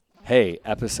Hey,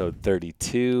 episode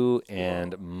 32,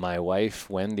 and my wife,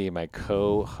 Wendy, my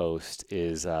co host,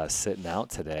 is sitting out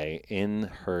today. In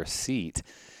her seat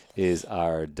is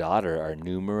our daughter, our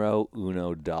numero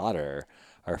uno daughter,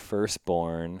 our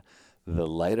firstborn, the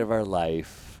light of our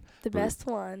life. The best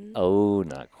one. Oh,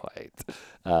 not quite.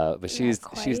 But she's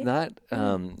quite. not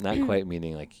quite,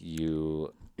 meaning like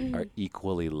you are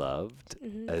equally loved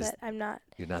as But I'm not.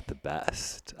 you're not the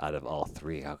best out of all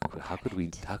three. How could we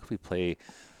play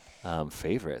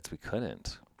favorites? We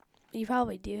couldn't. You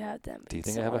probably do have them. Do you but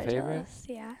think so I have a am favorite? jealous.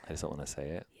 Yeah. I just don't want to say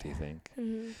it. Do you think?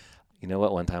 hmm You know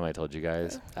what? One time I told you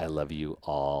guys I love you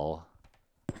all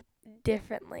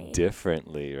Differently.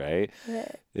 differently, right?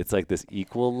 But It's like this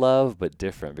equal love, but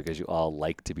different because you all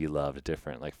like to be loved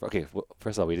different. Like, okay,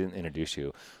 first of all, we didn't introduce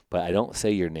you, but I don't say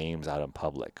your names out in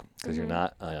public because you're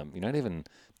not even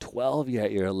 12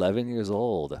 yet. You're 11 years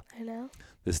old. I know.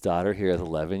 This daughter here is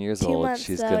 11 years 2 old. months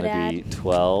She's though, going to Dad. be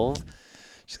 12.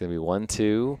 She's going to be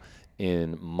 1-2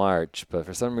 in March. But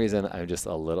for some reason, I'm just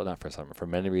a little, not for some, for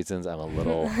many reasons, I'm a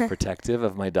little protective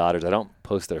of my daughters. I don't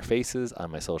post their faces on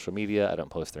my social media. I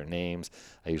don't post their names.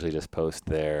 I usually just post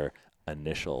their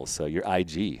initials. So your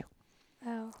IG.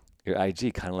 Oh. Your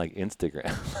IG, kind of like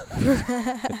Instagram.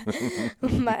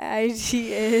 My IG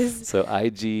is. So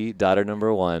IG, daughter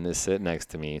number 1, is sitting next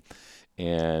to me.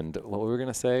 And what were we going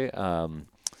to say?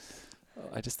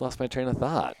 I just lost my train of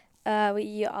thought.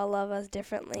 You all love us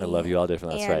differently. I love you all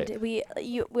different. That's right. And we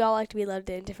all like to be loved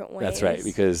in different ways. That's right.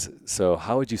 Because, so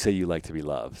how would you say you like to be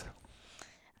loved?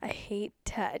 I hate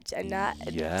touch. I'm not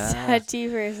Yeah. a touchy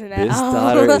person at This all.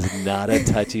 daughter is not a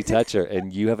touchy toucher,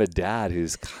 and you have a dad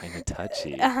who's kind of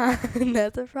touchy.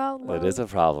 That's a problem. That is a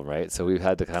problem, right? So we've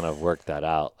had to kind of work that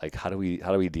out. Like, how do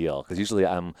we deal? Because usually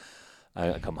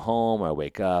I come home or I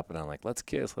wake up and I'm like, let's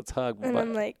kiss, let's hug. And but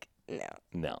I'm like, no.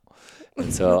 no.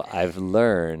 And so I've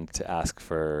learned to ask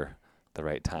for the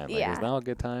right time. Like, Yeah. is now a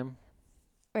good time?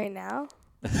 Right now?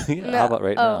 Yeah. No. How about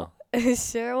right now?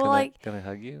 Sure. Well, Can I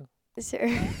hug you? sure.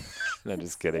 No,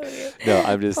 just kidding. No,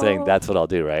 I'm just saying that's what I'll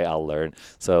do, right? I'll learn.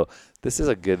 So this is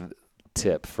a good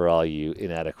tip for all you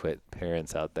inadequate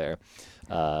parents out there.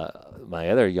 My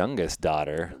other youngest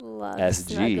daughter, Love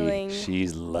SG, snuggling. she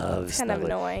loves It's kind of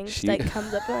snuggling. annoying. She- She like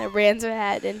comes up and like rams her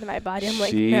head into my body. I'm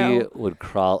like, She no. would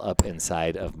crawl up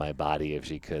inside of my body if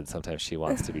she could. Sometimes she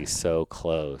wants to be so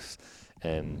close.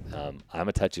 And I'm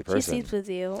a touchy She person. sleeps with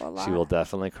you a lot. She will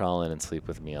definitely crawl in and sleep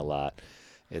with me a lot.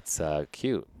 It's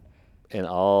cute. And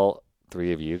all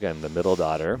three of you, again, the middle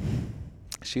daughter,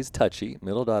 she's touchy.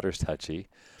 Middle daughter's touchy,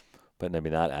 but maybe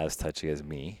not as touchy as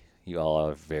me. You all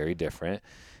are very different.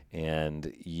 And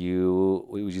what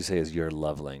would you say is your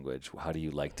love language? How do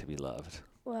you like to be loved?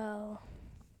 Well,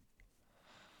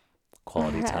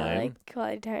 Quality I time? like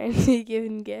quality time.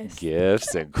 Giving gifts.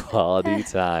 Gifts and quality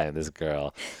time, this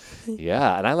girl.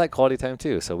 Yeah, and I like quality time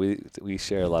too. So we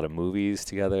share a lot of movies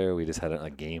together. We just had a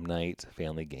game night,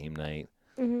 family game night.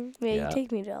 Mm-hmm. Yeah, Yeah. you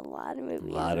take me to a lot of movies.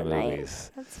 A lot of at night.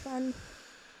 movies. That's fun.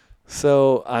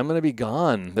 So I'm going to be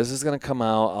gone. This is going to come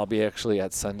out. I'll be actually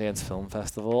at Sundance Film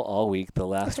Festival all week, the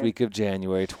last week of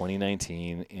January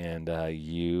 2019. And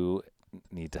you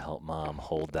need to help Mom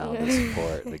hold down this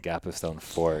fort, the Gapistone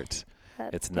Fort.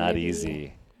 That's It's gonna not be-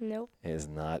 easy. Nope. It is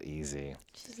not easy.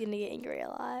 She's gonna get angry a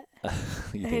lot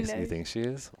You I think, know. you think she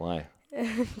is? Why?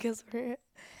 because we're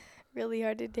really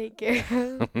hard to take care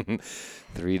of.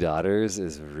 3 daughters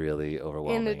is really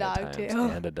overwhelming dog, at times. too.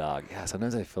 And a dog. Yeah,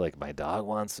 sometimes I feel like my dog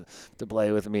wants to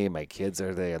play with me. My kids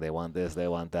are there. They want this. They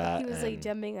want that. He was like and-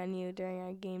 jumping on you during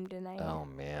our game tonight. Oh,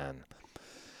 man.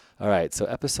 All right, so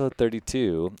episode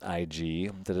 32,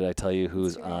 IG. Did I tell you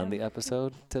who's on the Instagram.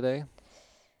 episode today?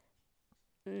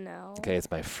 No. Okay, it's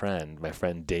my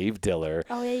friend Dave Diller.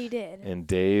 Oh yeah, you did. And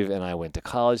Dave and I went to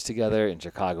college together in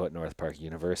Chicago at North Park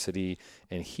University,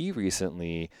 and he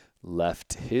recently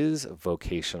left his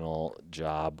vocational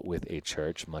job with a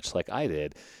church, much like I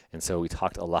did. And so we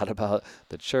talked a lot about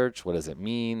the church. What does it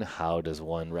mean? How does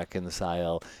one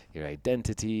reconcile your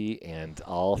identity and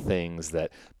all things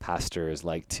that pastors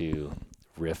like to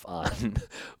riff on?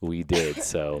 We did.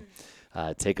 So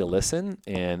take a listen.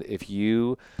 And if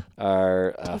you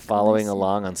are following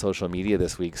along on social media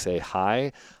this week, say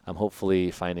hi. I'm hopefully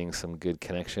finding some good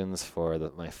connections for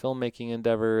my filmmaking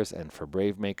endeavors and for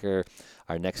Bravemaker.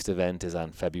 Our next event is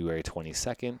on February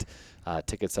 22nd.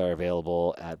 Tickets are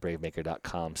available at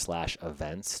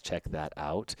bravemaker.com/events. Check that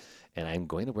out. And I'm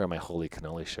going to wear my Holy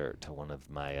Cannoli shirt to one of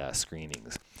my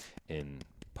screenings in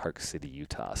Park City,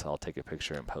 Utah. So I'll take a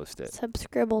picture and post it.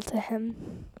 Subscribe to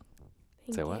him.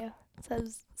 Thank Say you. what?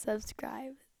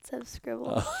 Subscribe.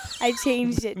 Subscribble. I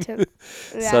changed it to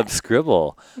that.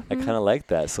 Subscribble. I kind of like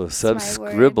that. So It's my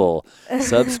subscribble.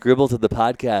 Subscribble to the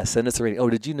podcast. Send us a rating. Oh,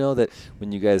 did you know that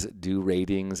when you guys do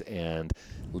ratings and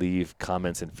leave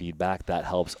comments and feedback, that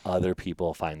helps other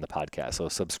people find the podcast? So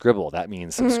subscribble. That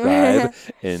means subscribe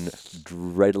and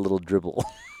write a little dribble.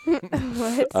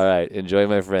 What? All right. Enjoy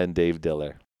my friend Dave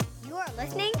Diller. You are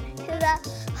listening to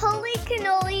the Holy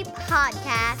Cannoli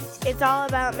Podcast. It's all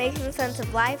about making sense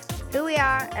of life, who we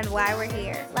are, and why we're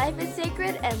here. Life is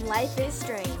sacred and life is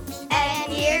strange.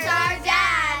 And here's our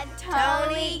dad,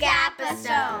 Tony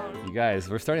Gappastone. You guys,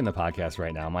 we're starting the podcast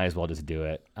right now. Might as well just do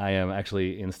it. I am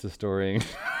actually Insta-storing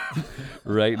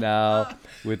right now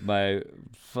with my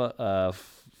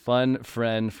fun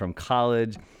friend from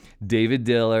college, David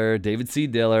Diller, David C.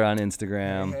 Diller on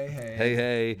Instagram.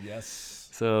 Hey. Yes.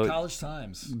 So College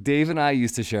times. Dave and I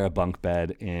used to share a bunk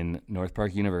bed in North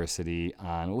Park University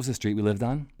on, what was the street we lived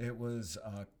on? It was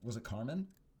it Carmen?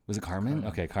 Was it Carmen?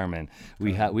 Okay, Carmen.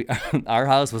 We our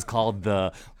house was called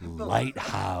the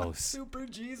Lighthouse. Super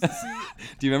Jesus-y.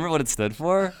 Do you remember what it stood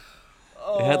for?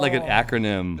 It had like an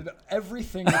acronym.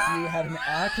 Everything with you had an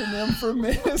acronym for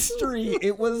ministry.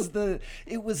 It was the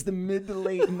mid to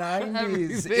late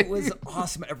 90s. It was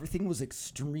awesome. Everything was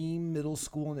extreme middle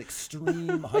school and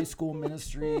extreme high school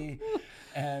ministry.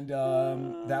 And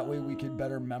that way we could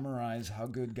better memorize how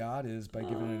good God is by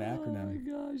giving an acronym.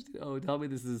 Oh my gosh. Oh, tell me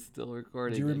this is still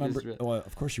recording. Do you remember?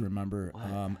 Of course you remember.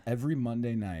 Every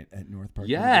Monday night at North Park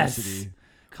Yes. University.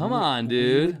 Come on, We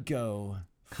dude. would go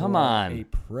Come for on. a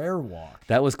prayer walk.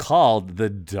 That was called the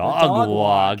Dog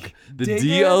Walk. The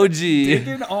Digging- DOG.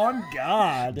 Digging on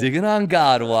God. Digging on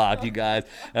God walk, you guys.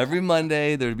 Every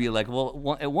Monday there would be like,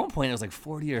 at one point it was like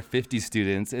 40 or 50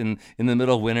 students, and in the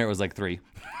middle of winter it was like 3.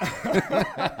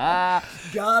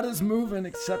 God is moving,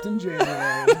 except in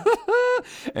January.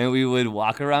 And we would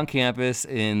walk around campus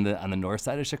on the north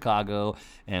side of Chicago,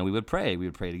 and we would pray. We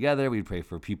would pray together. We'd pray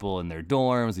for people in their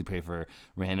dorms. We'd pray for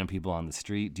random people on the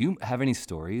street. Do you have any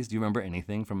stories? Do you remember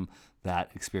anything from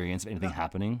that experience? Anything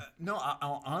happening? No,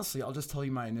 honestly, I'll just tell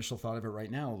you my initial thought of it right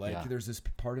now. There's this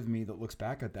part of me that looks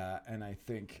back at that, and I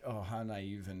think, oh, how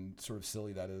naive and sort of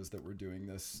silly that is that we're doing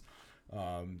this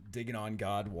digging on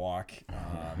God walk.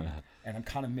 And I'm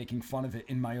kind of making fun of it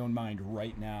in my own mind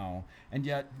right now. And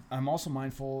yet I'm also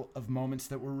mindful of moments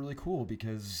that were really cool,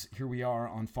 because here we are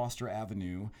on Foster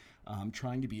Avenue,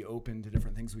 trying to be open to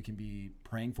different things we can be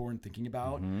praying for and thinking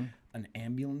about. Mm-hmm. An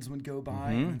ambulance would go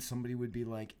by, and somebody would be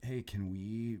like, hey, can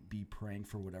we be praying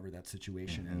for whatever that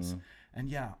situation is? And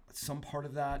yeah, some part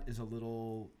of that is a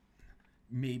little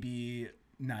maybe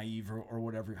naive or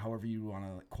whatever, however you want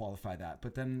to qualify that.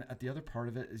 But then at the other part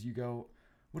of it is you go,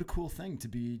 what a cool thing to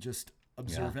be just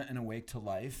observant and awake to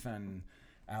life and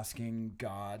asking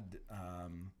God,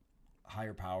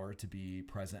 higher power, to be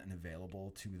present and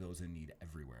available to those in need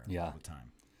everywhere all the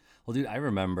time. Well, dude, I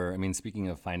remember, speaking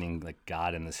of finding like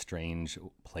God in the strange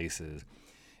places,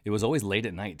 it was always late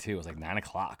at night too. It was like 9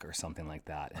 o'clock or something like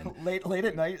that. And late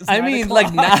at night is I 9 mean, o'clock.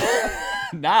 like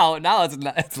now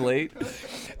it's late.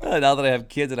 Now that I have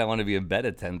kids and I want to be in bed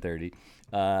at 10:30.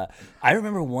 I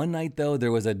remember one night though,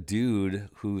 there was a dude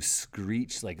who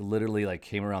screeched, like literally like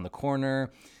came around the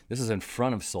corner. This was in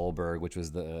front of Solberg, which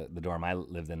was the dorm I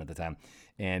lived in at the time.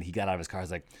 And he got out of his car. He's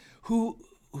like, who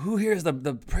here is the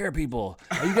prayer people?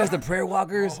 Are you guys the prayer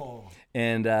walkers? Oh.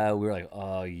 And we were like,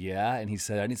 oh yeah. And he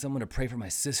said, I need someone to pray for my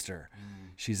sister.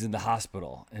 She's in the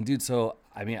hospital. And dude, so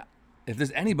if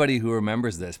there's anybody who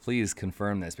remembers this, please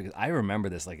confirm this, because I remember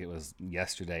this like it was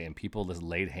yesterday, and people just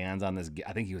laid hands on this.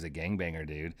 I think he was a gangbanger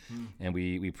dude, and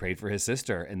we prayed for his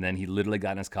sister, and then he literally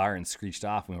got in his car and screeched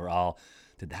off, and we were all,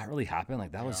 did that really happen?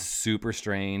 Like that was super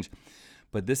strange.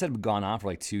 But this had gone on for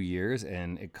like 2 years,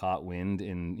 and it caught wind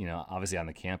in, obviously on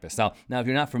the campus. Now if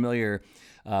you're not familiar,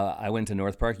 I went to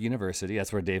North Park University.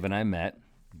 That's where Dave and I met.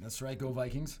 That's right, go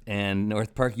Vikings. And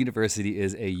North Park University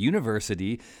is a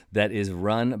university that is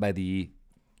run by the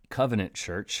Covenant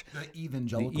Church, The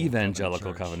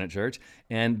Evangelical Covenant Church,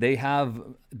 and they have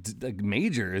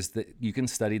majors that you can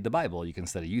study the Bible. You can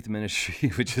study youth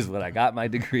ministry, which is what I got my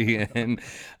degree in.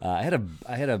 I had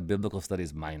a biblical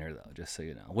studies minor though, just so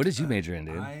you know. What did you major in,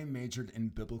 dude? I majored in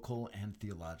biblical and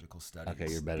theological studies.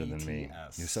 Okay, you're better than me.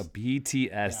 BTS. You're so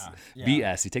BTS, Yeah.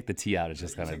 BS. You take the T out, it's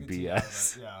just kind of Take the T out of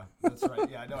BS. it. Yeah, that's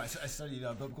right. Yeah, no, I studied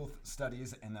biblical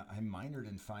studies, and I minored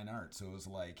in fine art. So it was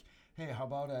like, hey, how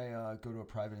about I go to a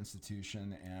private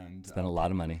institution and Spent a lot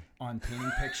of money on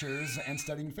painting pictures and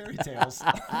studying fairy tales.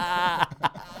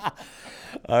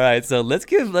 All right, so let's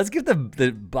give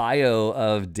the bio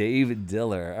of Dave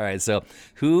Diller. All right, so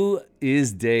who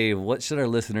is Dave? What should our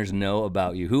listeners know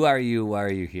about you? Who are you? Why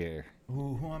are you here?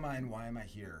 who am I and why am I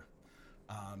here?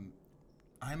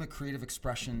 I'm a creative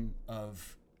expression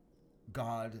of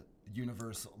God,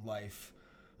 universe, life.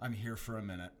 I'm here for a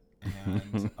minute.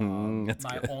 And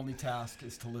my only task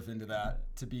is to live into that,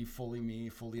 to be fully me,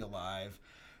 fully alive.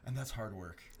 And that's hard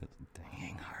work.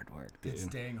 Dang hard work, dude. It's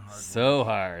dang hard work. So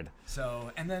hard.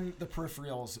 So, and then the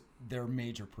peripherals, they're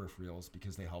major peripherals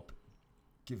because they help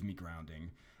give me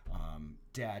grounding.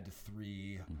 Dad to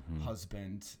 3,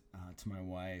 husband to my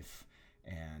wife,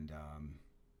 and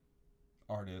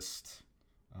artist,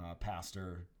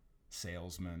 pastor,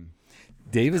 salesman.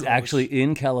 Dave is coach. actually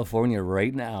in California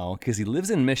right now because he lives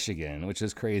in Michigan, which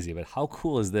is crazy. But how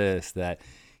cool is this that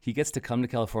he gets to come to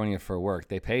California for work?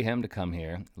 They pay him to come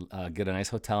here, get a nice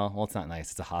hotel. Well, it's not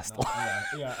nice. It's a hostel.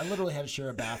 Yeah. I literally had to share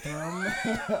a bathroom.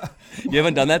 You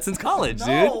haven't done that since college,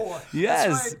 No, dude. Yes.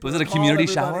 that's right. Was it a Call community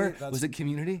everybody. shower? Was it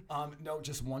community? No,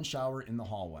 just one shower in the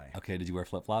hallway. Okay. Did you wear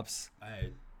flip-flops?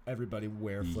 Everybody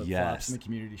wear flip-flops Yes. in the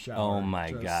community shower. Oh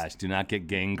my gosh. Do not get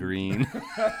gangrene.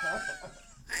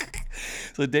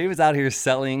 So Dave is out here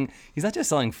selling, he's not just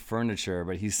selling furniture,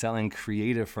 but he's selling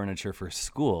creative furniture for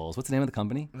schools. What's the name of the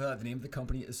company? The name of the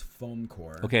company is Foam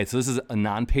Core. Okay, so this is a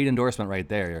non-paid endorsement right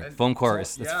there. Foam Core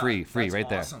is that's free that's right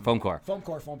awesome. there. Foam Core. Foam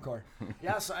Core.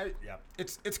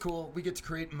 It's cool. We get to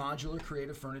create modular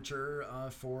creative furniture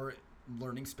for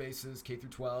learning spaces, K through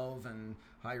 12 and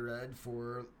higher ed,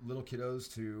 for little kiddos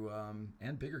to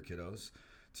and bigger kiddos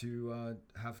to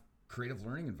have creative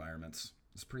learning environments.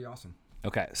 It's pretty awesome.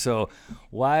 Okay, so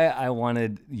why I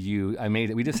wanted you,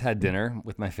 we just had dinner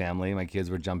with my family. My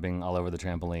kids were jumping all over the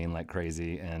trampoline like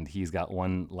crazy, and he's got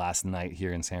one last night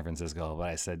here in San Francisco. But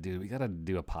I said, dude, we got to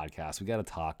do a podcast. We got to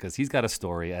talk because he's got a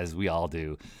story, as we all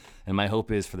do. And my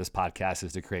hope is for this podcast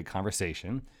is to create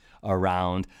conversation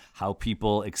around how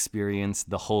people experience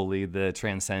the holy, the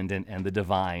transcendent, and the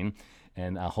divine.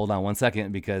 And hold on one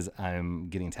second because I'm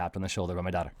getting tapped on the shoulder by my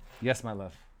daughter. Yes, my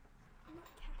love.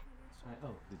 Oh,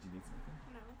 did you need something?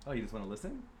 Oh, you just want to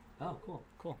listen? Oh,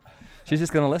 cool. She's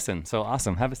just going to listen. So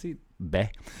awesome. Have a seat,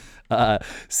 bae.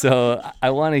 So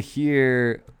I want to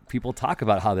hear people talk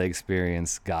about how they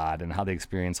experience God and how they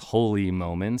experience holy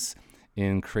moments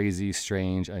in crazy,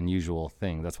 strange, unusual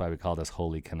things. That's why we call this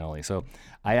Holy Cannoli. So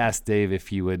I asked Dave if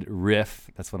he would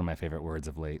riff. That's one of my favorite words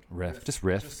of late. Riff. Just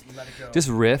riff. Just let it go. Just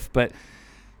riff. But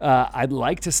I'd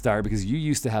like to start because you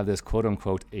used to have this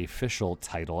quote-unquote official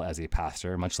title as a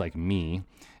pastor, much like me.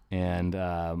 And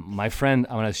my friend,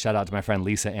 I want to shout out to my friend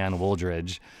Lisa Ann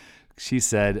Wooldridge. She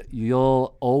said,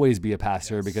 you'll always be a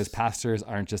pastor because pastors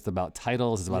aren't just about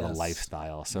titles, it's about a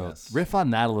lifestyle. So riff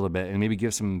on that a little bit and maybe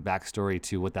give some backstory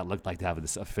to what that looked like to have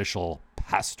this official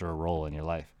pastor role in your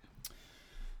life.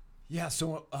 Yeah,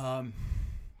 so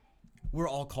we're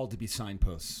all called to be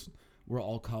signposts. We're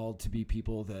all called to be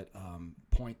people that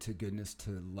point to goodness,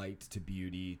 to light, to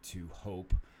beauty, to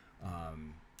hope,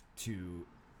 to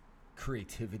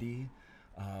creativity.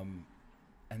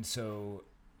 And so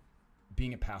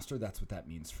being a pastor, that's what that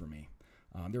means for me.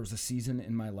 There was a season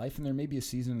in my life, and there may be a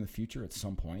season in the future at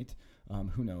some point,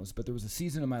 who knows, but there was a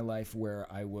season in my life where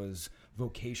I was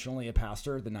vocationally a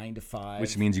pastor, the 9 to 5.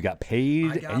 Which means you got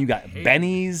paid and you got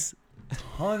bennies.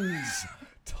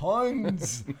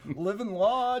 Tons. Live in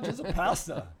lodge as a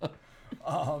pastor.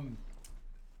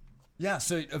 Yeah,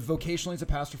 so vocationally as a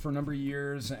pastor for a number of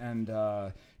years, and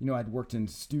I'd worked in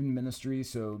student ministry,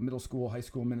 so middle school, high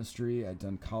school ministry. I'd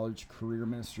done college career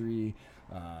ministry,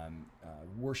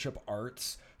 worship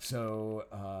arts. So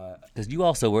because you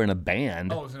also were in a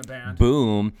band. I was in a band.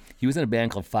 Boom. He was in a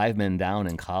band called Five Men Down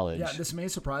in college. Yeah, this may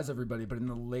surprise everybody, but in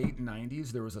the late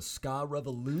 90s, there was a ska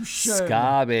revolution.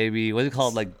 Ska, baby. What's it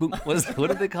called? Like, boom. What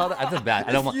did they call it? I feel bad.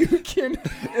 I don't want.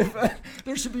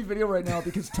 There should be video right now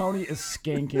because Tony is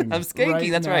skanking. I'm skanking.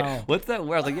 Right That's now. right. What's that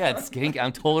word? I was like, yeah, it's skanking.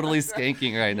 I'm totally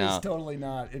skanking right now. He's totally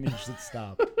not, and he should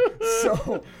stop.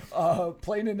 So,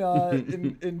 playing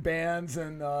in bands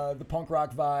and the punk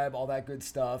rock vibe, all that good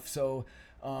stuff. So,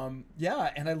 and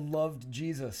I loved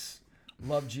Jesus.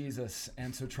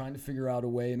 And so trying to figure out a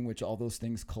way in which all those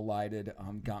things collided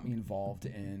got me involved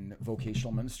in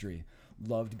vocational ministry.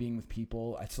 Loved being with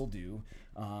people. I still do.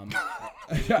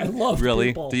 I love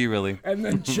people. Do you really? And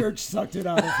then church sucked it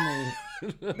out of me.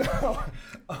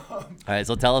 All right,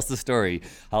 so tell us the story.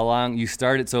 How long you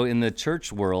started? So in the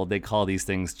church world, they call these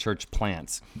things church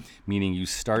plants, meaning you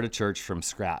start a church from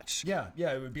scratch. Yeah,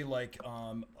 it would be like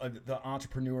the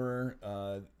entrepreneur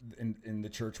in the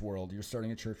church world. You're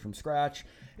starting a church from scratch.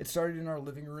 It started in our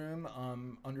living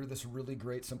room under this really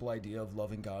great, simple idea of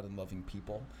loving God and loving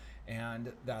people,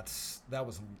 and that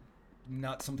was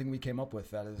not something we came up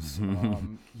with. That is,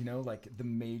 like the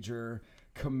major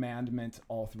commandment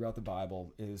all throughout the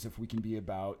Bible is if we can be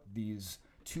about these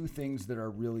two things that are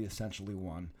really essentially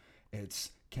one.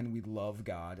 It's, can we love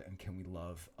God and can we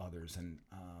love others? And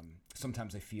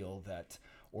sometimes I feel that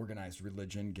organized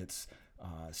religion gets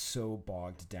so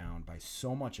bogged down by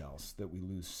so much else that we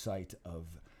lose sight of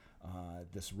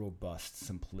this robust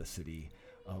simplicity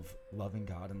of loving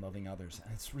God and loving others.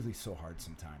 And it's really so hard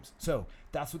sometimes. So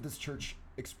that's what this church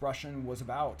expression was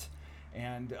about.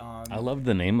 And I loved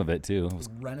the name of it too. It was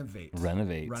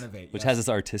Renovate, which has this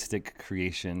artistic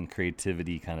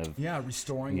creativity kind of. Yeah,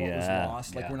 restoring what was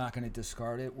lost. Like we're not going to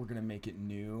discard it. We're going to make it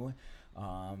new.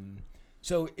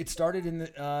 So it started in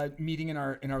the meeting in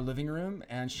our living room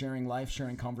and sharing life,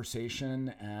 sharing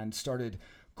conversation, and started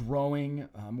growing.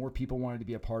 More people wanted to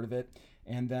be a part of it,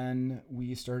 and then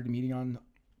we started meeting on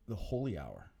the Holy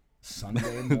Hour, Sunday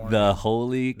morning. The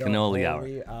Holy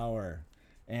Cannoli Hour,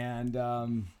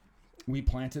 and we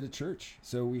planted a church.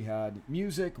 So we had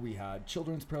music, we had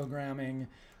children's programming,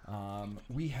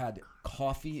 we had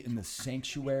coffee in the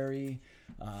sanctuary,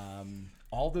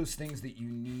 all those things that you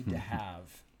need to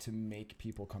have to make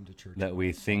people come to church. That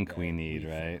we think we need,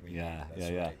 right? Yeah.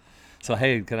 Right. So,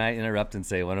 hey, can I interrupt and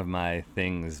say one of my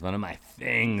things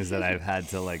that I've had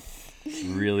to like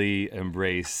really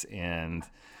embrace and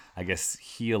I guess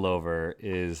heal over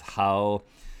is how,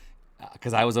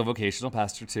 because I was a vocational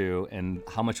pastor too, and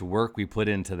how much work we put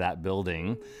into that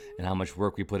building and how much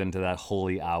work we put into that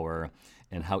holy hour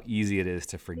and how easy it is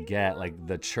to forget like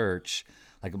the church.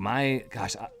 Like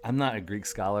I'm not a Greek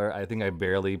scholar. I think I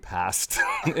barely passed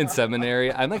in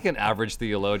seminary. I'm like an average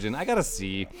theologian. I got a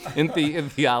C in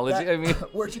theology. I mean,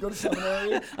 where'd you go to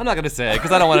seminary? I'm not going to say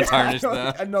because I don't want to tarnish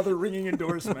them. Another ringing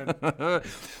endorsement.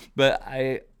 But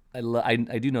I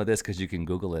do know this because you can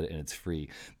Google it and it's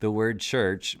free. The word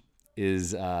church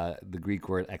is the Greek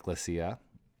word ekklesia.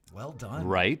 Well done.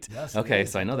 Right? Yes, okay,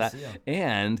 so I know that.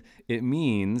 And it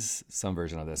means, some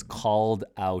version of this, called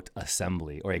out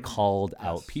assembly or a called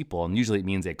out people. And usually it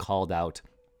means a called out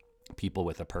people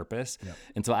with a purpose. Yep.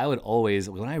 And so I would always,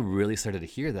 when I really started to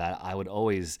hear that, I would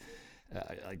always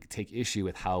like take issue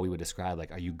with how we would describe,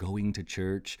 like, are you going to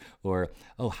church? Or,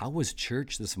 oh, how was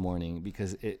church this morning?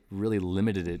 Because it really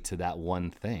limited it to that one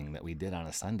thing that we did on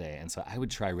a Sunday. And so I would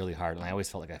try really hard, and I always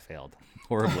felt like I failed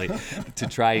horribly to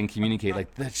try and communicate,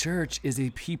 like, the church is a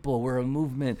people, we're a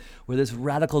movement, we're this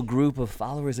radical group of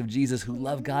followers of Jesus who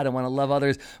love God and want to love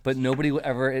others, but nobody would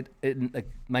ever, like,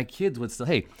 my kids would still,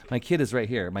 hey, my kid is right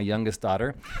here, my youngest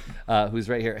daughter, who's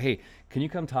right here, hey, can you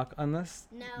come talk on this?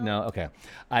 No? Okay.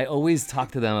 I always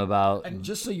talk to them about... And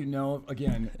just so you know,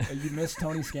 again, you missed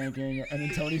Tony skanking, and then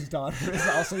Tony's daughter is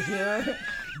also here,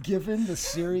 given the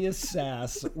serious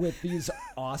sass with these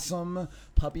awesome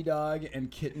puppy dog and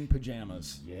kitten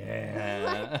pajamas.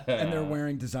 Yeah. And they're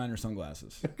wearing designer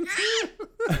sunglasses.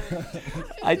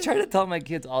 I try to tell my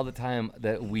kids all the time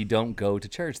that we don't go to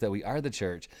church, that we are the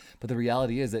church. But the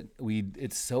reality is that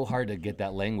it's so hard to get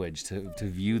that language to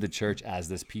view the church as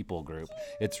this people group.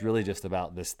 It's really just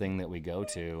about this thing that we go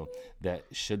to that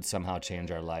should somehow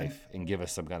change our life and give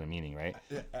us some kind of meaning, right?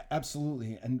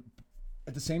 Absolutely. And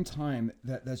at the same time,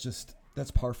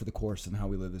 that's par for the course in how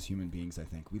we live as human beings, I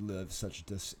think. We live such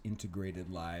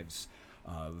disintegrated lives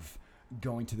of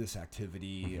going to this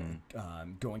activity,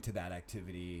 going to that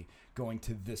activity, going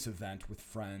to this event with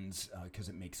friends because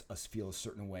it makes us feel a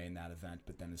certain way in that event.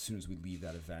 But then as soon as we leave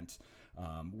that event,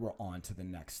 we're on to the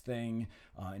next thing.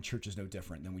 And church is no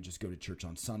different. Then we just go to church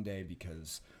on Sunday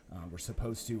because we're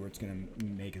supposed to, or it's going to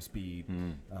make us be,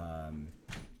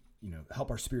 help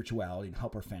our spirituality and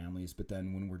help our families. But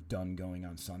then when we're done going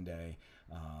on Sunday,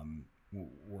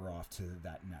 we're off to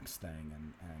that next thing.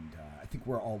 And I think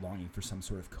we're all longing for some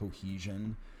sort of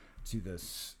cohesion to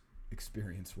this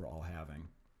experience we're all having.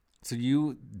 So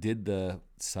you did the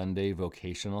Sunday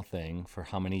vocational thing for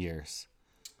how many years?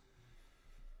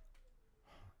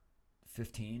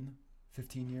 15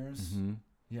 years. Mm-hmm.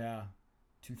 Yeah.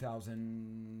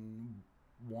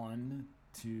 2001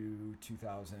 to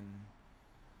 2000.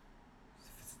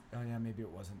 Oh yeah, maybe it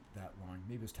wasn't that long.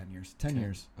 Maybe it was 10 years. 10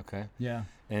 years. Okay. Yeah.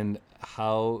 And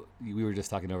how, we were just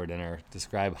talking over dinner,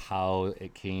 describe how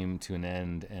it came to an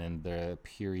end and the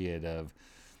period of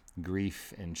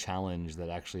grief and challenge that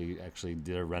actually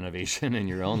did a renovation in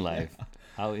your own life.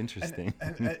 How interesting.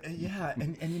 And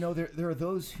there are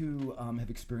those who have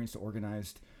experienced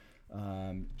organized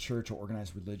church or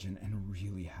organized religion and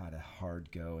really had a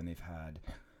hard go, and they've had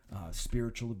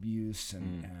spiritual abuse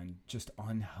and just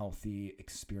unhealthy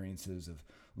experiences of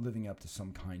living up to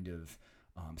some kind of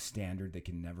standard they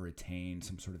can never attain,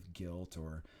 some sort of guilt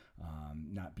or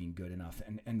not being good enough.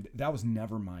 And that was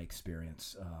never my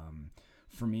experience.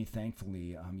 for me,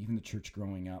 thankfully, even the church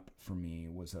growing up for me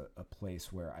was a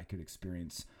place where I could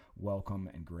experience welcome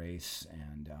and grace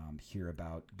and hear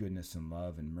about goodness and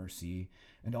love and mercy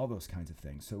and all those kinds of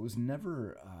things. So it was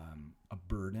never a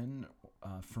burden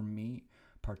for me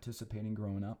participating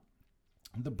growing up.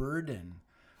 The burden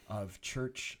of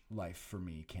church life for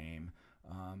me came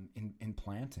in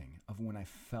planting, of when I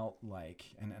felt like,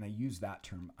 and I use that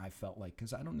term, I felt like,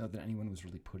 because I don't know that anyone was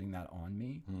really putting that on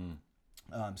me.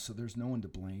 So there's no one to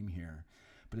blame here,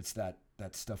 but it's that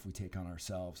stuff we take on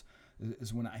ourselves,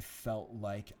 is when I felt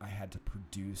like I had to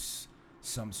produce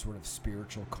some sort of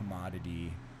spiritual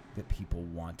commodity that people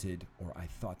wanted or I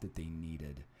thought that they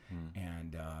needed.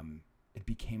 And it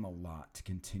became a lot to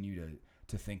continue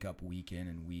to think up week in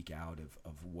and week out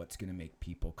of what's going to make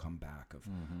people come back,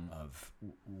 of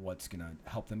what's going to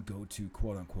help them go to,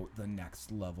 quote unquote, the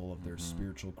next level of their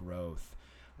spiritual growth.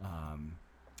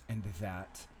 And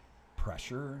that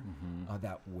pressure,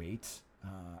 that weight,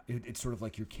 it's sort of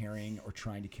like you're carrying or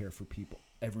trying to care for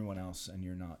everyone else, and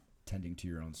you're not tending to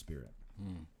your own spirit.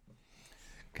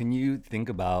 Can you think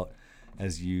about,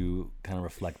 as you kind of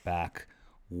reflect back,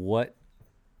 what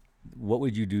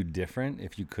would you do different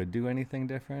if you could do anything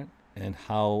different? And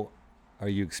how are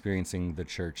you experiencing the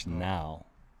church now?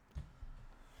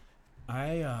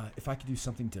 If I could do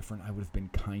something different, I would have been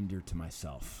kinder to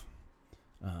myself.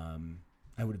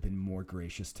 I would have been more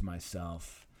gracious to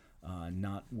myself,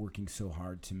 not working so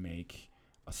hard to make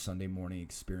a Sunday morning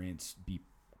experience be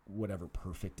whatever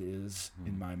perfect is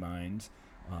in my mind.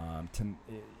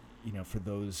 For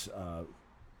those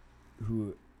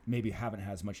who maybe haven't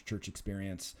had as much church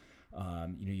experience,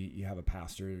 you have a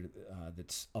pastor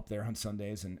that's up there on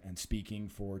Sundays and speaking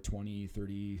for 20,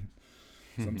 30,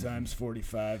 sometimes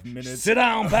 45 minutes. Sit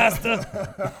down, pastor.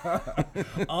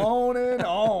 On and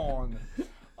on.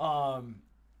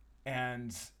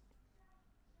 And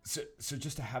so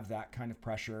just to have that kind of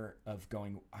pressure of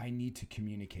going, I need to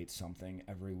communicate something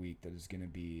every week that is going to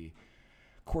be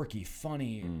quirky,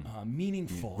 funny,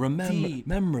 meaningful, deep,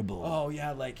 memorable. Oh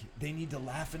yeah, like they need to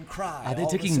laugh and cry. Are they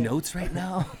taking notes right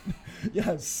now?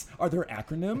 Yes. Are there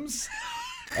acronyms?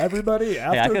 Everybody,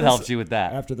 hey, I could help you with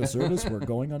that. After the service, we're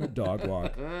going on a dog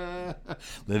walk.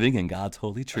 Living in God's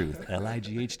holy truth,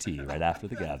 LIGHT, right after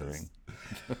the gathering.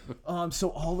 So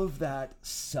all of that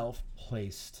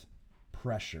self-placed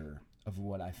pressure of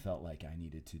what I felt like I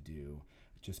needed to do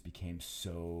just became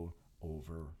so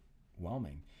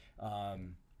overwhelming.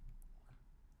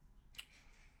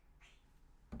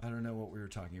 I don't know what we were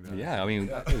talking about. Yeah, I mean,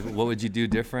 what would you do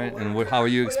different, and how are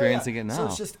you experiencing it now? So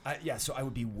it's just, so I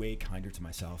would be way kinder to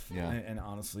myself, and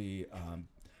honestly,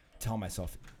 tell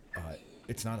myself,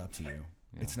 it's not up to you.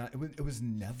 Yeah. It's not. It was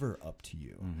never up to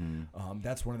you.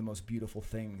 That's one of the most beautiful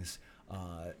things.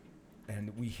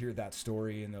 And we hear that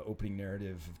story in the opening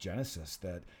narrative of Genesis,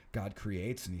 that God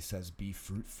creates and he says, be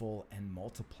fruitful and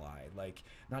multiply. Like,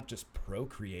 not just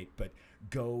procreate, but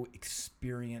go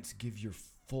experience, give your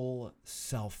full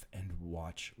self and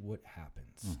watch what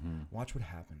happens. Watch what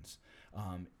happens.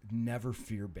 Never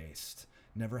fear-based,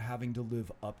 never having to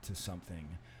live up to something,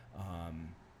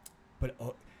 but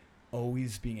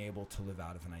always being able to live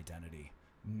out of an identity,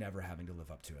 never having to live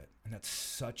up to it. And that's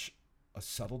such a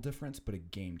subtle difference, but a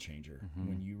game changer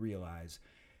when you realize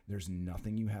there's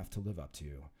nothing you have to live up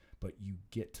to, but you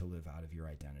get to live out of your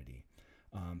identity.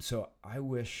 So I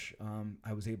wish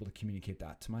I was able to communicate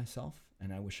that to myself,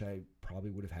 and I wish I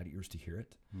probably would have had ears to hear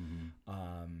it.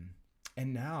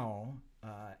 And now,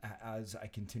 as I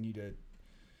continue to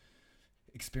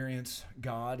experience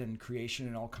God and creation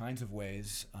in all kinds of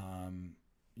ways, I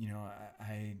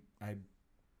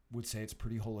would say it's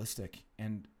pretty holistic.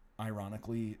 And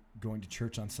ironically, going to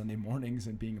church on Sunday mornings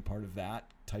and being a part of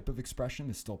that type of expression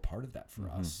is still part of that for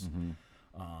us.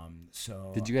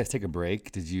 So did you guys take a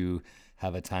break? Did you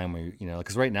have a time where,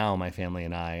 because right now my family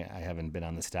and I haven't been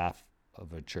on the staff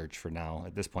of a church for now,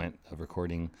 at this point of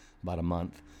recording, about a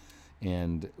month.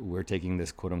 And we're taking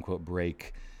this quote unquote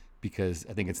break because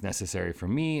I think it's necessary for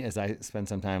me as I spend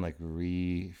some time like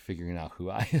figuring out who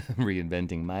I am,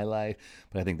 reinventing my life.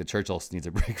 But I think the church also needs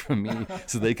a break from me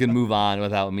so they can move on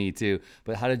without me too.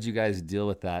 But how did you guys deal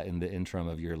with that in the interim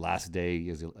of your last day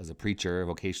as a preacher, a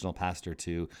vocational pastor,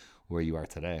 to where you are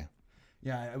today?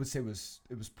 Yeah, I would say it was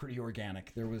pretty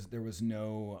organic. There was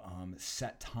no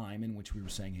set time in which we were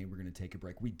saying, hey, we're going to take a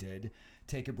break. We did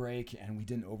take a break, and we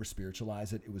didn't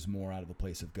over-spiritualize it. It was more out of a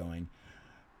place of going,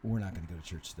 we're not going to go to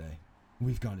church today.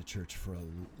 We've gone to church for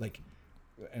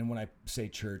and when I say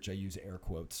church, I use air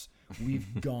quotes.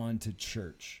 We've gone to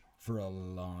church for a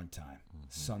long time,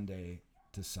 Sunday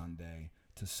to Sunday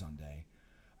to Sunday.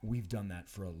 We've done that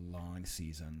for a long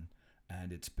season.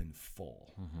 and it's been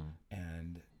full.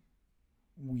 And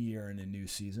we are in a new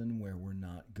season where we're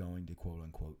not going to quote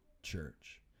unquote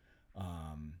church,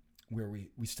 where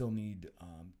we still need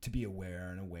to be aware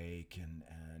and awake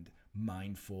and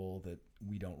mindful that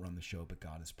we don't run the show, but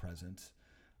God is present.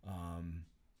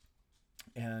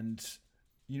 And,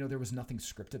 there was nothing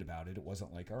scripted about it. It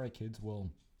wasn't like, all right, kids, we'll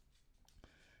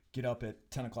get up at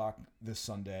 10 o'clock this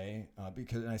Sunday,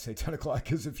 because, and I say 10 o'clock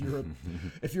because if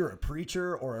you're a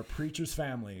preacher or a preacher's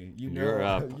family, you're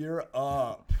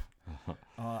up.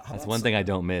 That's one thing I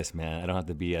don't miss, man. I don't have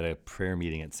to be at a prayer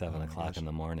meeting at 7 o'clock in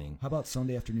the morning. How about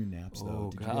Sunday afternoon naps,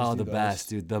 though? The best,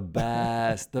 dude. The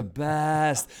best. The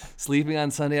best. Sleeping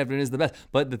on Sunday afternoon is the best.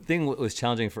 But the thing that was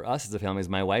challenging for us as a family is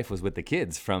my wife was with the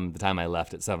kids from the time I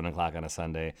left at 7 o'clock on a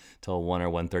Sunday till 1 or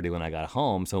 1:30 when I got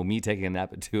home. So me taking a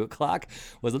nap at 2 o'clock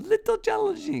was a little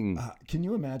challenging. Can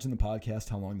you imagine the podcast,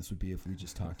 how long this would be if we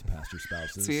just talked to pastor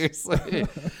spouses? Seriously.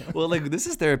 Well, this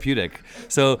is therapeutic.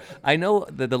 So I know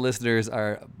that the listeners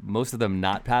are, most of them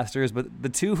not pastors, but the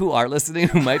two who are listening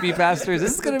who might be pastors,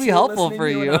 this is going to be helpful for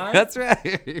you. That's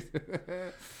right.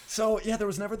 So yeah, there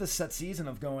was never this set season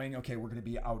of going, okay, we're going to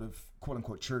be out of quote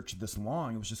unquote church this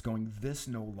long. It was just going, this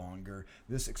no longer,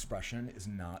 this expression is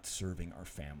not serving our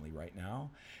family right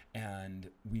now, and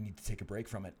we need to take a break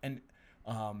from it. And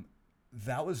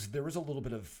there was a little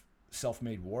bit of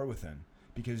self-made war within,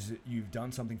 because you've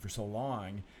done something for so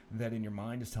long that in your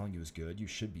mind is telling you is good, you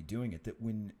should be doing it, that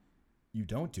when you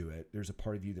don't do it, there's a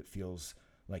part of you that feels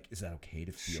like, is that okay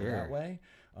to feel that way?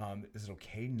 Is it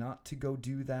okay not to go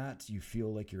do that? You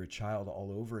feel like you're a child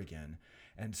all over again.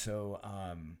 And so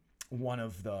one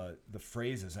of the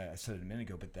phrases, I said it a minute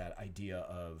ago, but that idea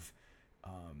of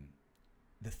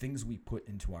the things we put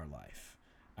into our life,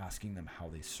 asking them how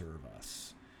they serve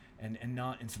us, and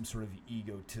not in some sort of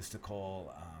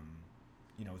egotistical,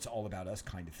 it's all about us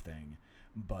kind of thing,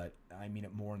 but I mean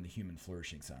it more in the human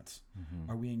flourishing sense.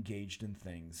 Are we engaged in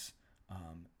things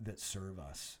that serve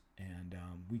us? And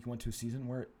we went to a season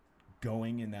where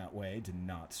going in that way did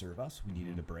not serve us. We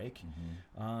needed a break.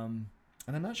 And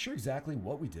I'm not sure exactly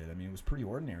what we did. I mean, it was pretty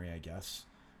ordinary, I guess.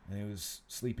 And it was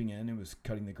sleeping in, it was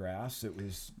cutting the grass, it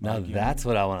was Now arguing. That's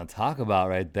what I want to talk about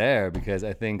right there, because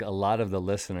I think a lot of the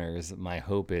listeners, my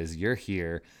hope is you're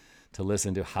here to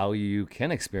listen to how you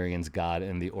can experience God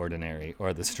in the ordinary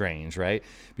or the strange, right?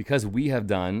 Because we have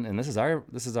done, and this is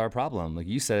our problem. Like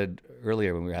you said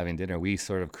earlier when we were having dinner, we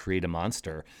sort of create a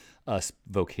monster, us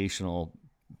vocational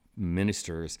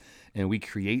ministers, and we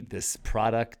create this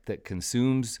product that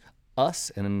consumes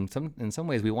us, and in some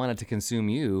ways we want it to consume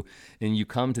you, and you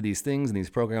come to these things and these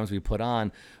programs we put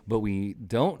on, but we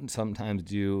don't sometimes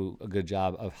do a good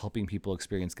job of helping people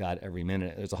experience God every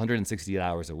minute. There's 168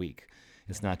 hours a week.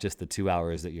 It's not just the 2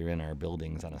 hours that you're in our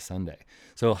buildings on a Sunday.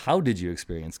 So how did you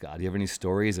experience God? Do you have any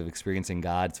stories of experiencing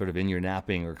God sort of in your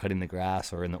napping or cutting the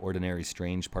grass or in the ordinary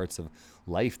strange parts of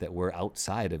life that were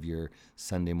outside of your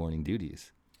Sunday morning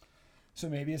duties? So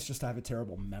maybe it's just I have a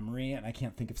terrible memory and I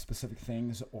can't think of specific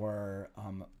things, or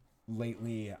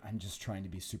lately I'm just trying to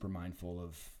be super mindful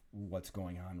of what's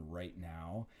going on right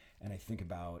now. And I think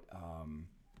about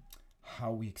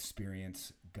how we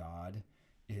experience God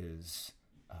is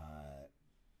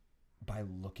by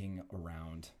looking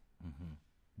around,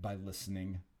 by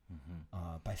listening,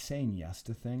 by saying yes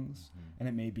to things. And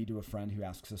it may be to a friend who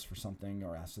asks us for something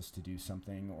or asks us to do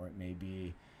something, or it may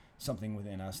be something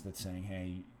within us that's saying,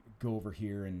 hey, go over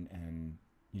here and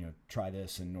try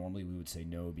this. And normally we would say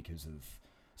no because of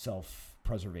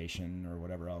self-preservation or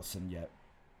whatever else, and yet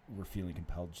we're feeling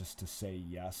compelled just to say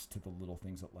yes to the little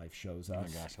things that life shows us. Oh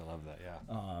my gosh, I love that.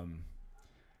 Yeah.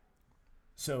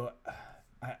 So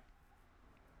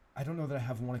I don't know that I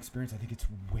have one experience. I think it's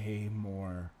way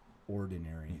more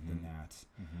ordinary than that.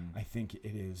 I think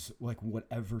it is like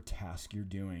whatever task you're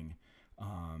doing,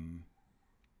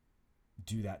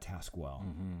 do that task well.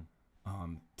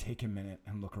 Take a minute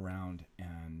and look around.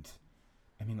 And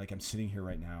I mean, like I'm sitting here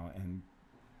right now and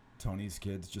Tony's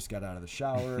kids just got out of the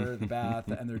shower, the bath,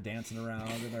 and they're dancing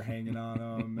around and they're hanging on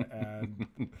them,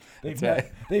 and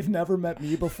they've never met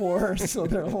me before, so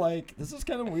they're like, "This is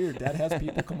kind of weird." Dad has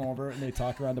people come over and they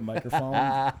talk around a microphone,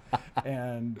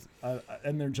 and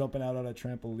they're jumping out on a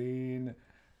trampoline,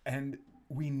 and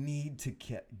we need to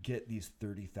get these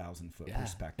 30,000 foot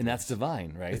perspectives, and that's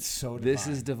divine, right? It's so divine. This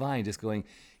is divine. Just going,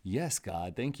 yes,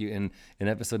 God, thank you. And in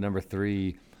episode number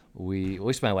 3. We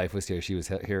wish my wife was here. She was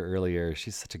here earlier.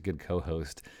 She's such a good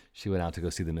co-host. She went out to go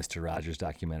see the Mr. Rogers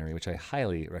documentary, which I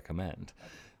highly recommend.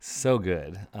 So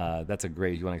good. That's a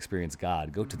great, if you want to experience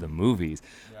God, go to the movies.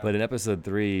 Yeah. But in episode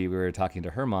 3, we were talking to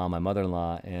her mom, my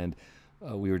mother-in-law, and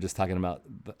we were just talking about,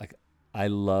 I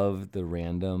love the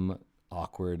random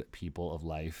awkward people of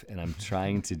life. And I'm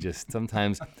trying to just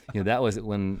sometimes, that was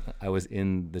when I was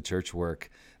in the church work,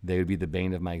 they would be the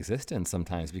bane of my existence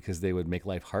sometimes because they would make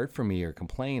life hard for me or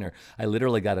complain. Or I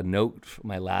literally got a note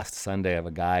my last Sunday of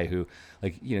a guy who,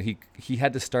 he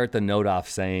had to start the note off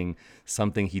saying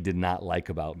something he did not like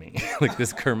about me. Like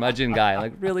this curmudgeon guy,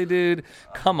 like, really, dude,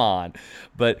 come on.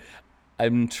 But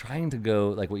I'm trying to go,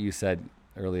 like what you said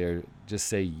earlier, just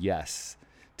say yes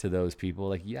to those people.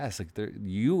 Like, yes, like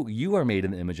you are made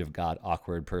in the image of God,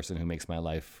 awkward person who makes my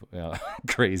life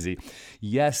crazy.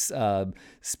 Yes,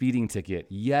 speeding ticket.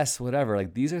 Yes, whatever.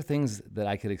 Like, these are things that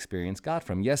I could experience God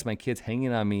from. Yes, my kids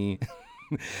hanging on me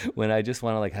when I just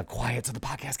want to like have quiet so the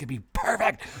podcast can be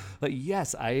perfect. But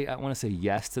yes, I want to say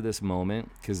yes to this moment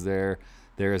because there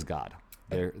is God.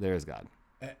 There is God.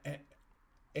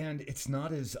 And it's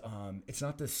not as it's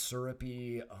not this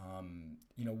syrupy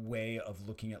way of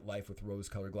looking at life with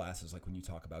rose-colored glasses, like when you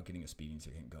talk about getting a speeding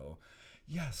ticket and go,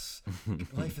 yes,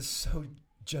 life is so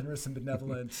generous and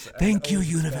benevolent. Thank you,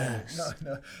 universe.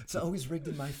 No, it's always rigged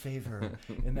in my favor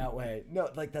in that way. No,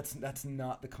 like that's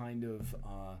not the kind of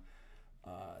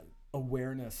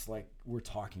awareness like we're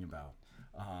talking about.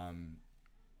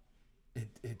 It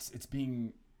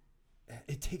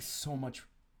takes so much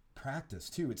practice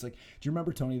too. It's like, do you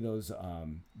remember, Tony, those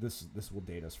this will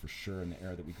date us for sure in the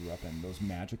era that we grew up in, those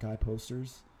Magic Eye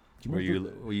posters? Do you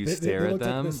remember? Where you stare at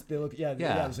them? Like they look, yeah.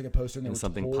 There's like a poster and they were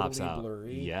something totally pops out.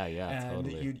 Blurry. Yeah, and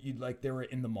totally. You'd like, they were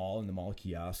in the mall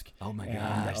kiosk. Oh my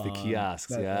gosh, the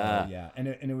kiosks, yeah. Yeah, and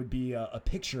it would be a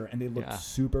picture, and they looked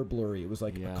super blurry. It was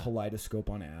like a kaleidoscope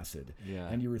on acid. Yeah.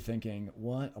 And you were thinking,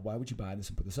 what? Why would you buy this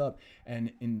and put this up?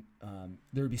 And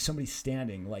there would be somebody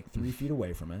standing like 3 feet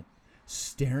away from it,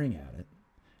 staring at it,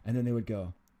 and then they would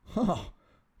go, "Oh,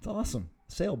 it's awesome,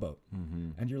 sailboat."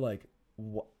 Mm-hmm. And you're like,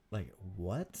 "What? Like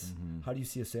what? Mm-hmm. How do you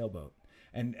see a sailboat?"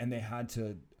 And they had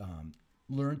to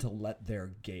learn to let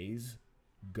their gaze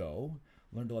go,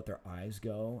 learn to let their eyes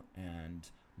go, and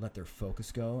let their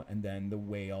focus go. And then the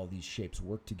way all these shapes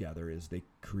work together is they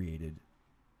created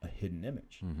a hidden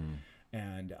image. Mm-hmm.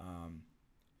 And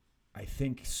I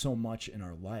think so much in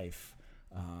our life,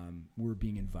 we're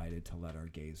being invited to let our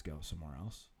gaze go somewhere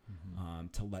else,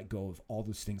 to let go of all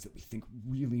those things that we think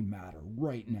really matter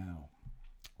right now,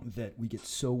 that we get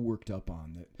so worked up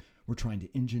on, that we're trying to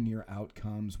engineer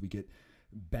outcomes. We get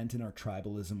bent in our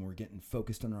tribalism. We're getting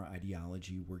focused on our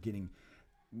ideology. We're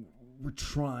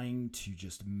trying to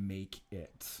just make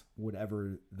it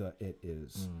whatever the it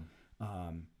is.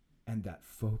 And that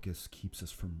focus keeps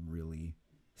us from really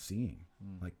seeing,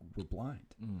 like we're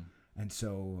blind. And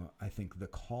so I think the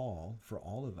call for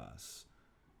all of us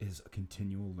is a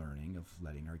continual learning of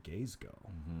letting our gaze go.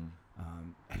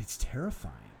 And it's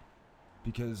terrifying,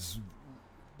 because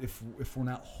if we're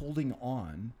not holding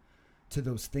on to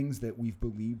those things that we've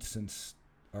believed since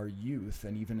our youth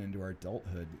and even into our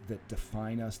adulthood, that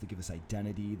define us, that give us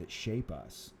identity, that shape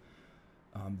us,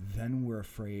 then we're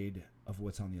afraid of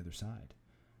what's on the other side.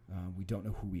 We don't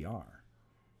know who we are.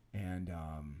 And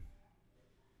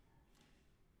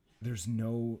there's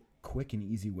no quick and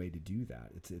easy way to do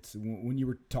that. It's when you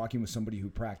were talking with somebody who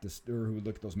practiced or who would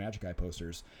look at those Magic Eye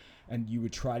posters, and you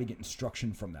would try to get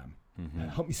instruction from them.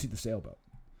 Help me see the sailboat.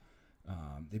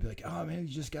 They'd be like, "Oh man, you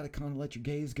just got to kind of let your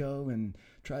gaze go and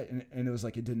try." And it was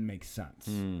like, it didn't make sense,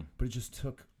 but it just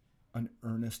took an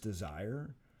earnest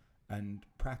desire and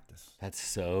practice. That's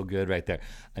so good right there.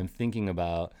 I'm thinking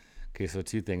about, okay, so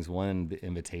two things. One, the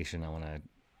invitation. I want to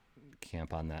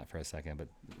camp on that for a second, but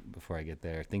before I get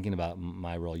there, thinking about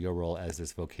my role, your role as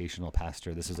this vocational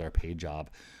pastor, this is our paid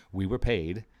job. We were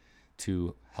paid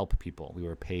to help people. We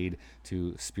were paid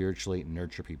to spiritually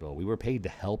nurture people. We were paid to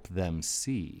help them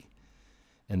see.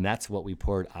 And that's what we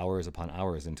poured hours upon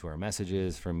hours into our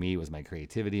messages. For me, it was my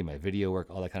creativity, my video work,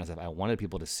 all that kind of stuff. I wanted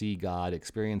people to see God,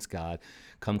 experience God,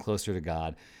 come closer to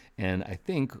God. And I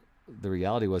think the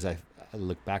reality was, I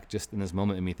look back just in this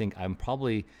moment and me think, I'm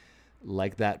probably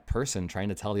like that person trying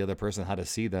to tell the other person how to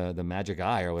see the magic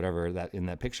eye or whatever that in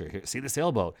that picture. Here, see the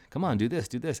sailboat. Come on, do this,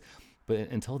 do this. But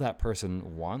until that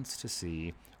person wants to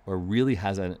see or really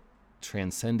has a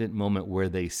transcendent moment where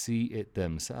they see it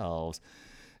themselves,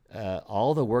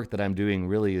 all the work that I'm doing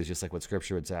really is just like what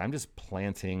Scripture would say. I'm just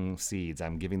planting seeds.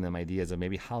 I'm giving them ideas of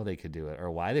maybe how they could do it or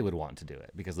why they would want to do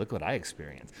it, because look what I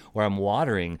experienced. Or I'm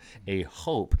watering a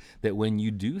hope that when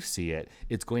you do see it,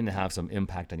 it's going to have some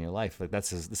impact on your life. Like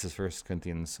this is 1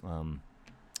 Corinthians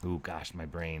Oh gosh, my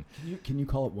brain. Can you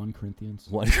call it 1 Corinthians?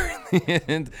 1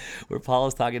 Corinthians, where Paul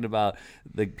is talking about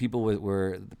the people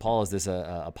where Paul is this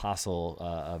apostle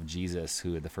of Jesus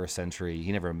who in the first century,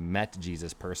 he never met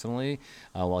Jesus personally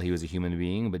while he was a human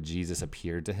being, but Jesus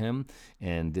appeared to him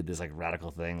and did this like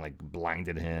radical thing, like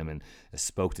blinded him and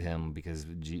spoke to him because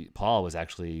Paul was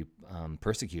actually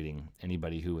persecuting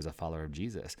anybody who was a follower of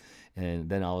Jesus. And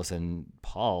then all of a sudden,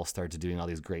 Paul started doing all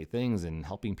these great things and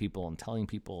helping people and telling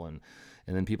people and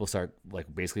then people start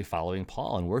like basically following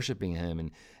Paul and worshiping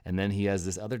him. And then he has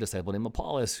this other disciple named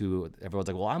Apollos who everyone's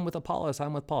like, well, I'm with Apollos,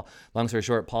 I'm with Paul. Long story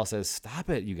short, Paul says, stop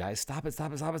it, you guys, stop it.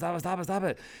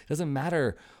 It doesn't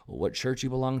matter what church you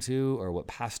belong to or what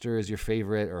pastor is your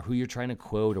favorite or who you're trying to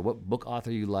quote or what book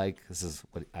author you like. This is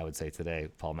what I would say today,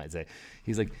 Paul might say.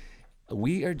 He's like,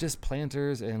 we are just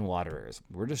planters and waterers.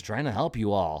 We're just trying to help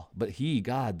you all. But he,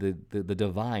 God, the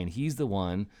divine, he's the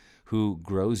one who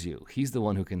grows you. He's the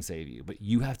one who can save you. But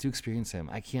you have to experience him.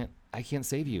 I can't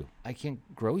save you. I can't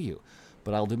grow you.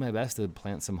 But I'll do my best to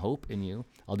plant some hope in you.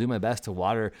 I'll do my best to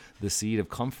water the seed of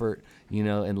comfort,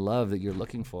 and love that you're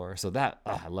looking for. So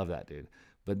I love that, dude.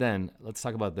 But then let's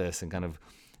talk about this and kind of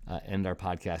end our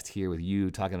podcast here with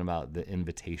you talking about the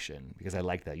invitation, because I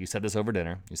like that. You said this over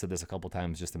dinner. You said this a couple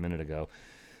times just a minute ago,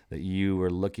 that you were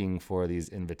looking for these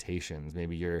invitations.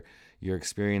 Maybe your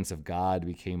experience of God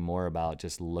became more about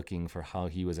just looking for how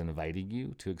he was inviting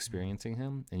you to experiencing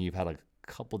him. And you've had a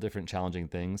couple different challenging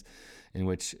things in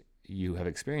which you have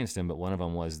experienced him, but one of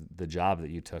them was the job that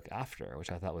you took after,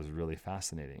 which I thought was really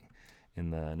fascinating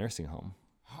in the nursing home.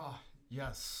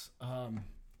 Yes.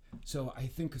 So I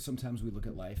think sometimes we look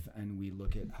at life and we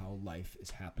look at how life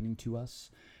is happening to us.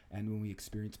 And when we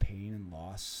experience pain and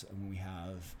loss, and when we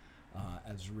have,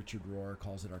 as Richard Rohr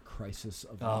calls it, our crisis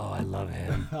of... Oh, I love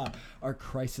him. Our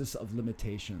crisis of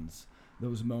limitations.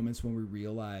 Those moments when we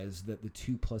realize that the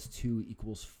 2 + 2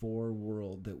 = 4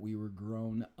 world that we were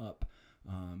grown up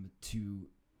to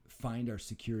find our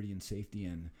security and safety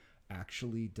in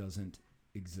actually doesn't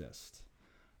exist.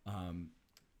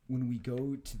 When we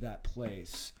go to that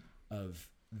place of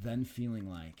then feeling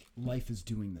like life is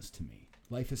doing this to me,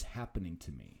 life is happening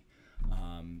to me,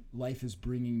 life is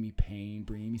bringing me pain,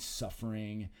 bringing me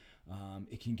suffering,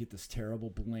 it can get this terrible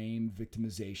blame,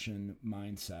 victimization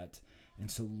mindset. And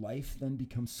so life then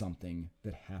becomes something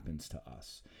that happens to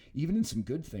us. Even in some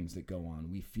good things that go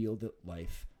on, we feel that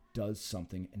life does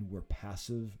something and we're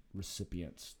passive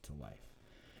recipients to life.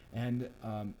 And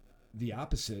the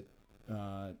opposite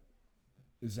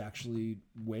is actually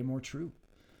way more true.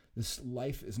 This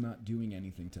life is not doing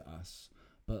anything to us,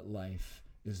 but life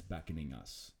is beckoning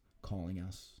us, calling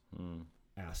us,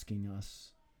 asking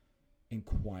us,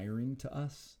 inquiring to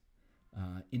us,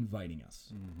 inviting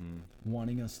us,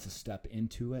 wanting us to step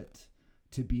into it,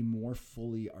 to be more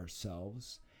fully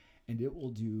ourselves, and it will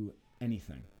do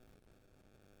anything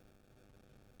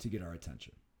to get our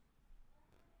attention.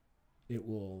 It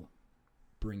will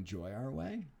bring joy our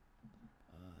way.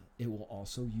 It will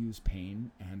also use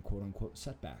pain and quote-unquote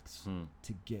setbacks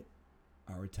to get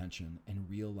our attention and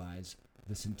realize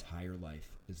this entire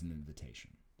life is an invitation.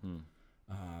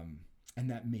 And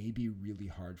that may be really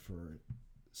hard for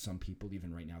some people,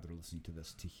 even right now that are listening to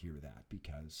this, to hear that,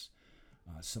 because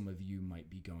some of you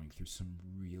might be going through some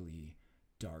really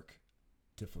dark,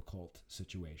 difficult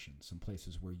situations, some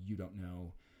places where you don't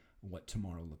know what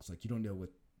tomorrow looks like. You don't know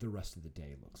what the rest of the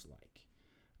day looks like.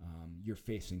 You're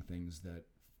facing things that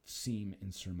seem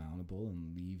insurmountable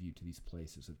and leave you to these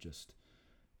places of just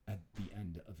at the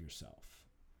end of yourself.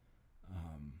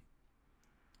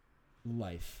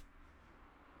 Life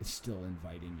is still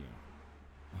inviting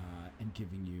you and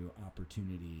giving you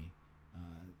opportunity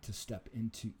to step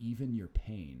into even your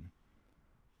pain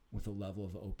with a level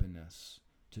of openness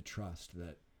to trust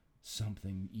that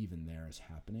something even there is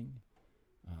happening,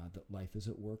 that life is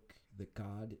at work, that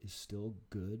God is still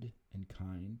good and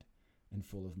kind and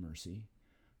full of mercy.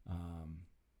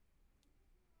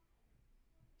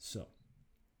 So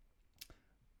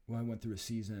I went through a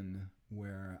season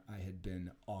where I had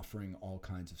been offering all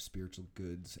kinds of spiritual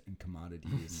goods and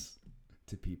commodities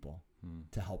to people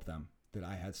to help them, that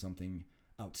I had something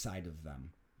outside of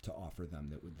them to offer them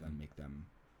that would then make them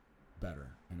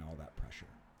better, and all that pressure.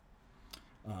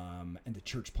 And the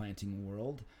church planting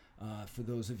world, for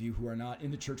those of you who are not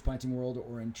in the church planting world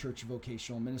or in church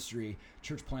vocational ministry,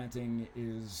 church planting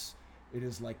is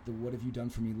like the what have you done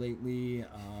for me lately?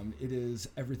 It is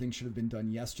everything should have been done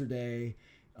yesterday.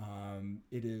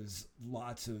 It is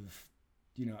lots of,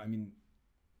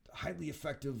 highly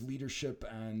effective leadership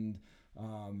and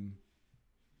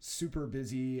super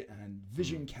busy and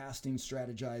vision casting,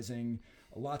 strategizing,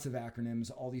 lots of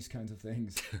acronyms, all these kinds of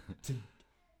things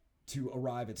to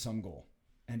arrive at some goal,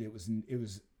 and it was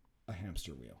a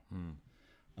hamster wheel.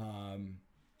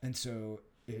 And so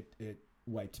it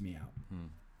wiped me out,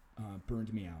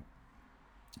 burned me out.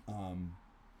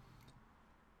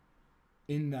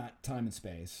 In that time and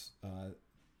space,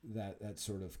 that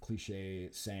sort of cliche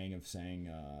saying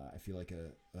I feel like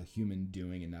a human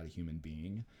doing and not a human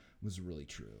being was really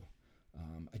true.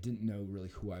 I didn't know really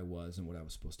who I was and what I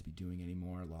was supposed to be doing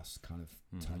anymore. I lost kind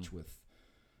of touch with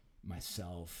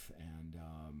myself, and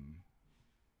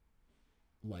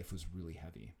life was really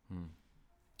heavy.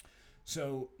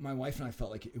 So my wife and I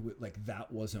felt like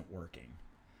that wasn't working.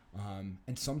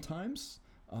 And sometimes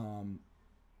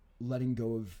letting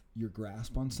go of your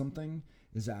grasp on something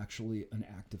is actually an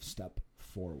active step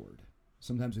forward.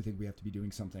 Sometimes we think we have to be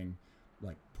doing something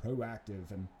like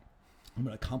proactive, and I'm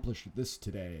going to accomplish this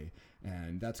today,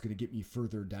 and that's going to get me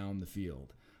further down the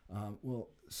field. Well,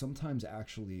 sometimes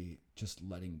actually just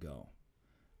letting go,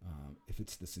 if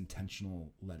it's this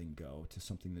intentional letting go to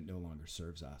something that no longer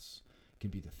serves us, can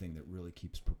be the thing that really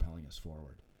keeps propelling us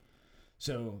forward.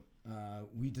 So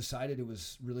we decided it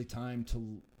was really time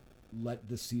to let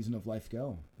this season of life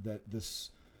go, that this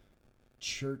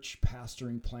church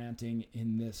pastoring, planting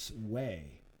in this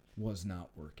way was not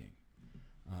working.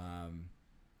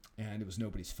 And it was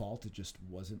nobody's fault. It just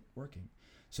wasn't working.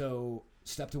 So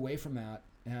stepped away from that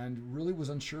and really was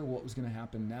unsure what was going to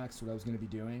happen next, what I was going to be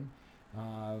doing.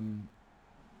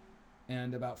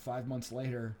 And about 5 months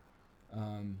later,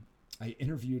 I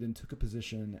interviewed and took a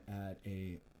position at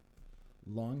a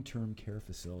long-term care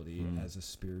facility as a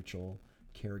spiritual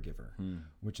caregiver,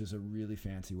 which is a really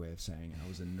fancy way of saying I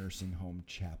was a nursing home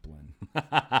chaplain.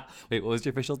 Wait, what was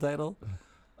your official title?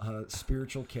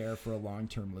 Spiritual care for a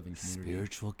long-term living community.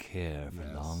 Spiritual care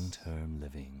for long-term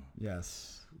living.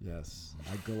 Yes.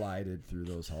 I glided through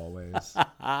those hallways.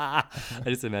 I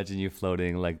just imagine you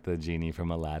floating like the genie from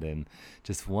Aladdin,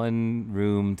 just one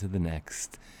room to the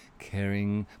next,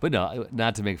 caring. But no,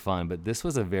 not to make fun, but this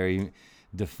was a very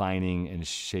defining and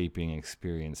shaping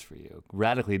experience for you.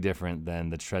 Radically different than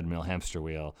the treadmill hamster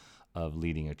wheel of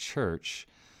leading a church.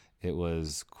 It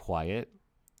was quiet.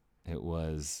 It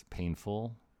was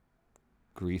painful,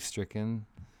 grief-stricken,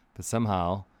 but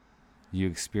somehow you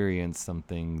experienced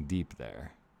something deep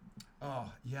there.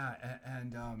 Oh yeah,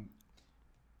 and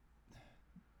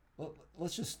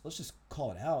let's just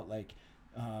call it out. Like,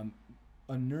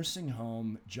 a nursing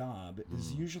home job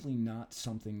is usually not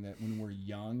something that when we're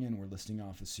young and we're listing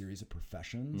off a series of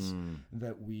professions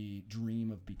that we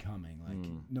dream of becoming. Like,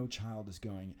 no child is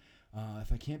going,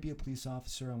 if I can't be a police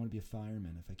officer, I want to be a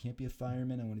fireman. If I can't be a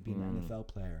fireman, I want to be an NFL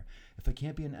player. If I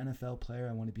can't be an NFL player,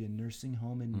 I want to be a nursing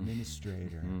home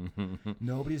administrator.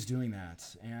 Nobody's doing that.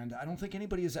 And I don't think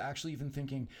anybody is actually even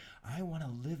thinking, I want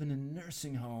to live in a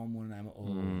nursing home when I'm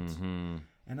old.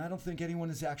 And I don't think anyone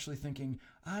is actually thinking,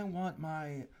 I want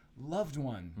my loved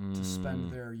one to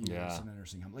spend their years in a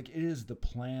nursing home. Like, it is the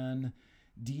plan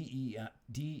D,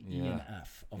 E, and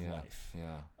F of life.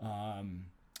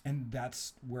 And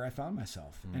that's where I found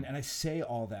myself. And I say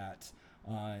all that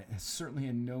certainly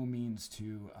in no means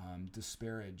to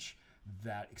disparage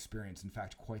that experience. In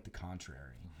fact, quite the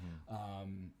contrary.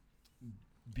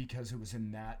 Because it was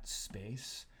in that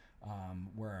space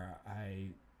where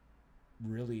I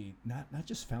really not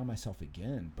just found myself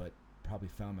again, but probably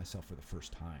found myself for the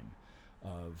first time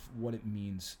of what it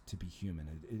means to be human.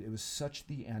 It was such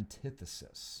the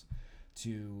antithesis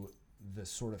to the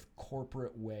sort of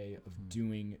corporate way of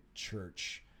doing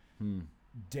church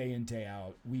day in, day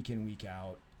out, week in, week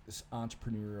out, this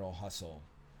entrepreneurial hustle.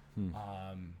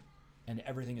 And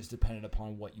everything is dependent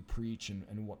upon what you preach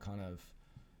and what kind of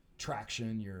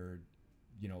traction your,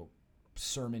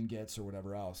 sermon gets or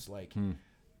whatever else. Like,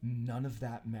 none of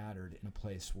that mattered in a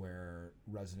place where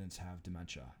residents have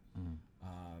dementia.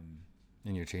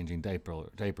 And you're changing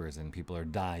diapers and people are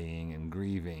dying and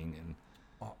grieving and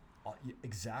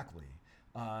exactly.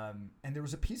 And there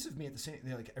was a piece of me at the same,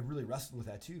 like, I really wrestled with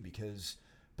that too, because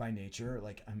by nature,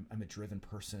 like, I'm a driven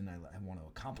person. I want to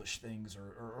accomplish things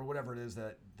or whatever it is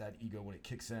that ego, when it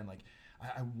kicks in, like,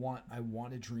 I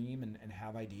want to dream and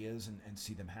have ideas and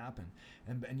see them happen.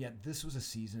 And yet this was a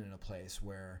season and a place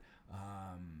where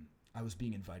I was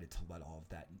being invited to let all of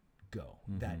that go,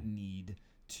 that need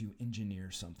to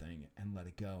engineer something and let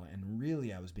it go. And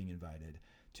really I was being invited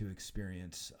to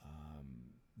experience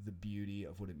the beauty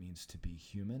of what it means to be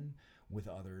human with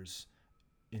others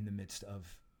in the midst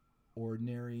of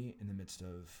ordinary, in the midst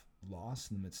of loss,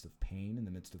 in the midst of pain, in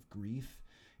the midst of grief,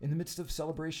 in the midst of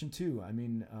celebration too. I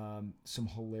mean, some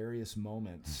hilarious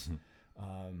moments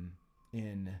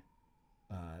in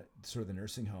sort of the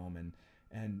nursing home,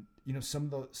 And some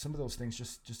of those things,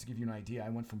 just to give you an idea, I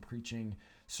went from preaching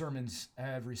sermons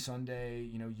every Sunday,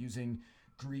 using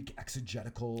Greek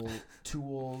exegetical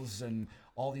tools and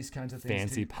all these kinds of things.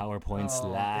 Fancy PowerPoint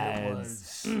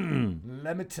slides.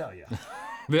 Let me tell you.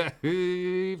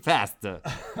 Faster.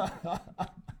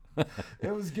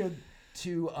 It was good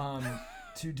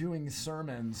to doing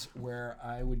sermons where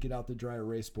I would get out the dry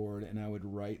erase board and I would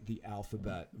write the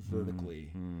alphabet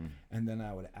vertically. And then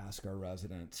I would ask our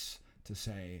residents to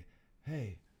say,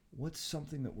 hey, what's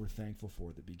something that we're thankful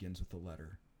for that begins with the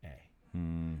letter A?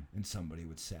 And somebody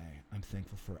would say, I'm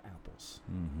thankful for apples.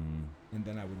 And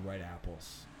then I would write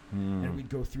apples. And we'd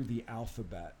go through the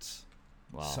alphabet.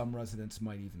 Wow. Some residents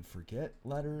might even forget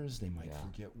letters. They might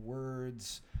forget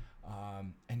words.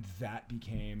 And that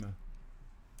became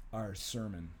our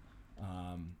sermon.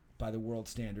 By the world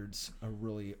standards, a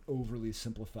really overly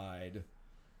simplified,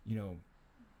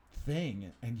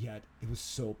 thing. And yet it was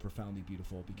so profoundly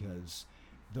beautiful because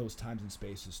those times and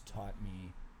spaces taught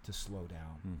me to slow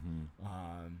down,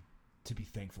 to be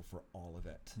thankful for all of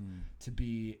it, to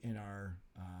be in our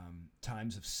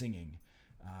times of singing.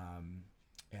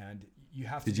 And you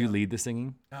have to. Did you lead the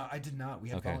singing? I did not. We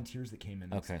had volunteers that came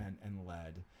in and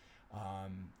led.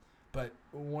 But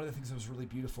one of the things that was really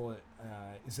beautiful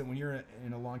is that when you're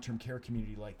in a long-term care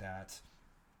community like that,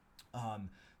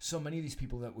 so many of these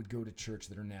people that would go to church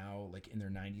that are now like in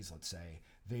their 90s, let's say,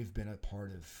 they've been a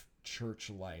part of church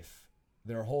life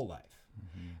their whole life.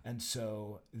 And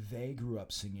so they grew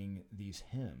up singing these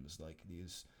hymns, like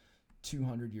these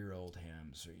 200-year-old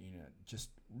hymns, or just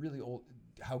really old,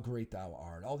 How Great Thou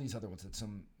Art, all these other ones that so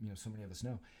many of us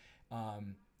know.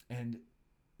 And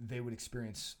they would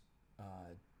experience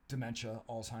dementia,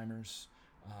 Alzheimer's,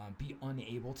 be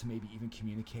unable to maybe even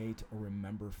communicate or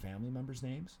remember family members'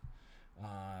 names.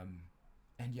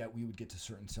 And yet we would get to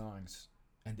certain songs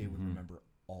and they would remember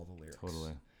all the lyrics.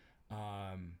 Totally.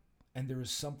 And there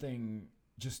was something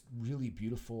just really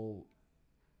beautiful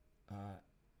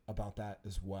about that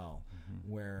as well,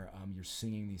 where you're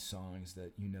singing these songs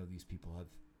that these people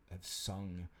have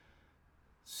sung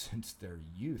since their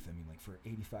youth. I mean, like for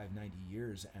 85, 90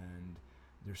 years, and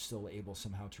they're still able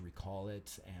somehow to recall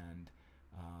it. And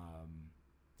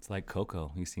it's like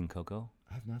Coco. You seen Coco?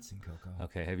 I have not seen Coco.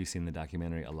 Okay. Have you seen the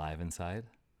documentary Alive Inside?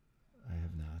 I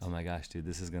have not. Oh my gosh, dude,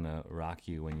 this is going to rock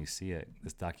you when you see it.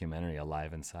 This documentary,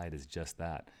 Alive Inside, is just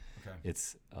that. Okay.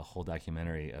 It's a whole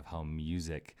documentary of how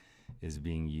music is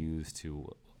being used to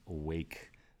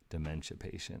wake dementia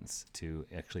patients, to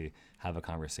actually have a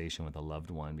conversation with a loved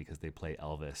one because they play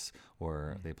Elvis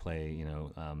or they play,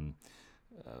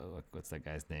 what's that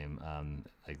guy's name?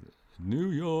 Like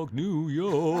New York, New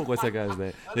York. What's that guy's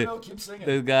name? I don't know. Keep singing.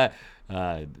 The guy,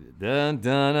 dun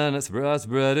dun dun,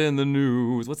 spread in the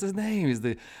news. What's his name? He's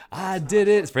I did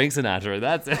it. It's Frank Sinatra.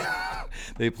 That's it.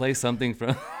 They play something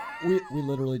from. We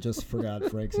literally just forgot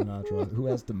Frank Sinatra, who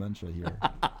has dementia here.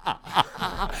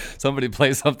 Somebody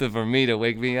play something for me to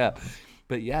wake me up.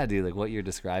 But yeah, dude, like what you're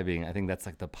describing, I think that's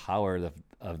like the power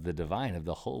of the divine, of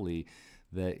the holy,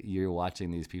 that you're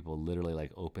watching these people literally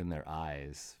like open their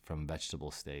eyes from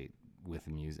vegetable state with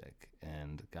music.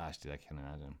 And gosh, dude, I can't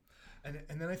imagine.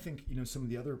 And then I think, some of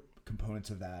the other components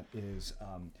of that is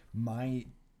my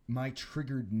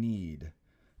triggered need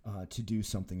to do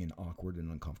something in awkward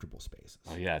and uncomfortable spaces.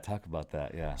 Oh yeah, talk about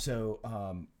that. Yeah. So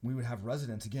we would have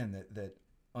residents again that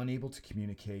unable to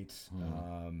communicate.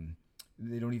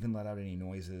 They don't even let out any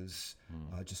noises.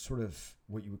 Just sort of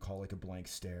what you would call like a blank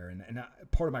stare. And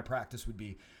part of my practice would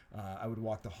be I would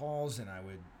walk the halls and I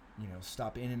would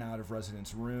stop in and out of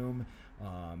residents' room,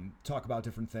 talk about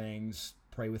different things,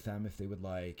 pray with them if they would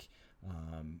like.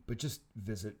 But just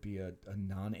visit, be a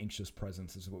non-anxious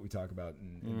presence is what we talk about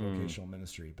in vocational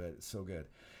ministry, but it's so good.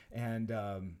 And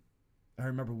I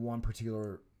remember one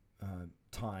particular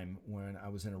time when I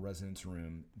was in a residence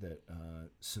room that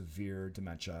severe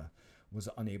dementia, was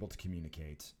unable to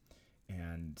communicate,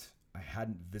 and I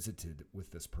hadn't visited with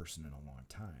this person in a long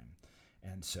time.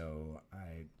 And so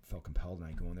I felt compelled, and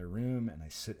I go in their room and I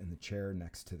sit in the chair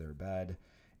next to their bed,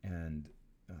 and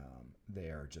they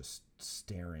are just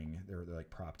staring. They're like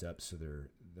propped up, so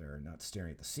they're not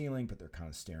staring at the ceiling, but they're kind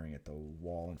of staring at the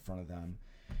wall in front of them.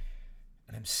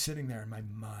 And I'm sitting there, and my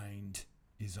mind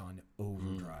is on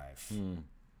overdrive.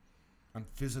 I'm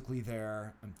physically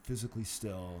there. I'm physically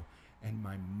still, and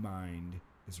my mind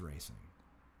is racing.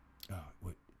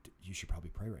 You should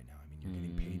probably pray right now. I mean, you're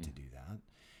getting paid to do that.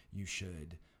 You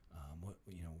should.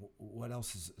 What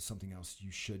else is something else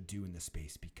you should do in this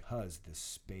space, because this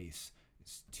space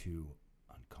is too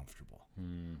uncomfortable.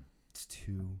 It's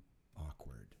too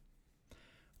awkward.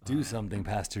 Do something,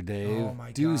 Pastor Dave. Oh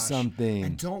my Do gosh. something.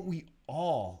 And don't we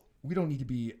all we don't need to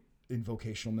be in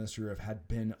vocational ministry or have had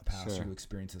been a pastor Sure. who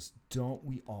experienced this. Don't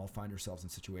we all find ourselves in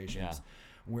situations Yeah.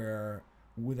 where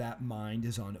that mind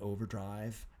is on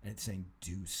overdrive and it's saying,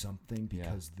 do something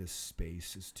because this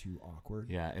space is too awkward.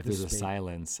 Yeah, if This there's a spa-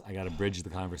 silence, I got to bridge the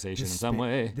conversation in this some spa-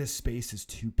 way. This space is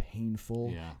too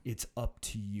painful. Yeah. It's up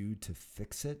to you to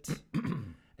fix it.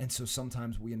 And so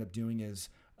sometimes what we end up doing is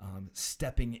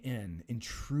stepping in,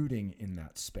 intruding in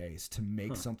that space to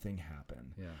make something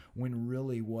happen. Yeah. When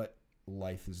really what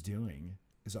life is doing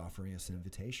is offering us an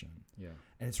invitation. Yeah.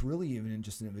 And it's really even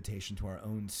just an invitation to our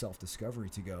own self-discovery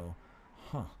to go,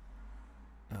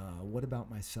 what about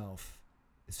myself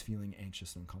is feeling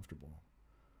anxious and uncomfortable?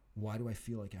 Why do I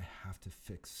feel like I have to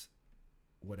fix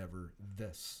whatever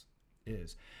this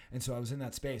is? And so I was in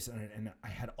that space and I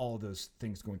had all of those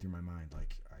things going through my mind.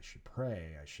 Like, I should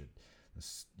pray.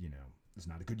 This is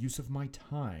not a good use of my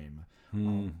time.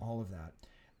 All of that.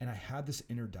 And I had this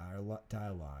inner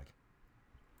dialogue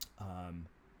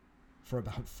for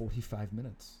about 45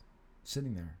 minutes,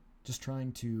 sitting there, just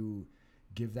trying to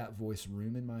give that voice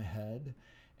room in my head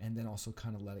and then also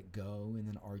kind of let it go and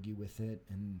then argue with it.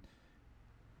 And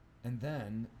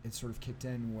then it sort of kicked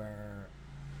in where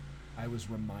I was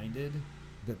reminded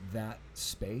that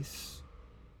space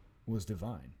was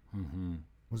divine,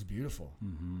 was beautiful.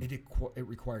 It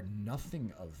required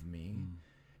nothing of me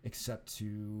except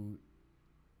to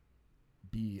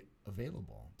be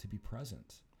available, to be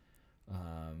present.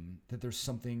 That there's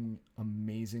something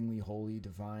amazingly holy,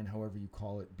 divine, however you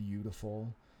call it,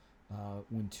 beautiful,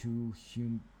 when two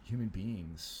human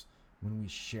beings, when we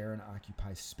share and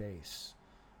occupy space.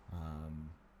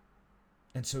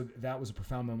 And so that was a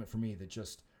profound moment for me that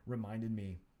just reminded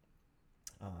me,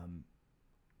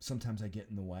 sometimes I get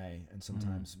in the way, and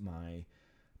sometimes my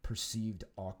perceived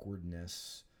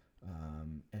awkwardness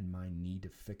and my need to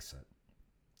fix it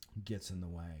gets in the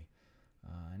way.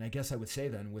 And I guess I would say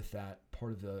then with that,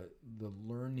 part of the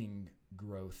learning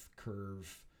growth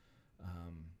curve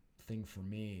thing for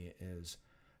me is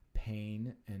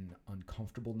pain and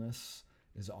uncomfortableness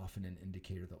is often an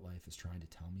indicator that life is trying to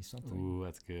tell me something. Ooh,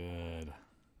 that's good.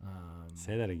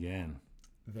 Say that again.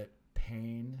 That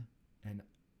pain and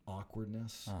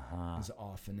awkwardness is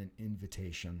often an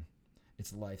invitation.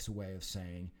 It's life's way of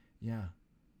saying, yeah,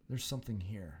 there's something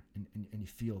here. And you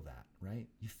feel that, right?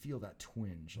 You feel that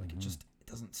twinge. Like it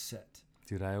doesn't sit.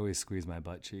 Dude, I always squeeze my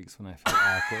butt cheeks when I feel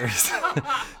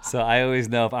awkward. So I always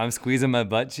know if I'm squeezing my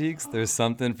butt cheeks, there's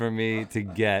something for me to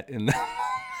get in the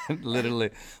moment.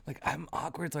 Literally, like I'm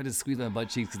awkward, so I just squeeze my butt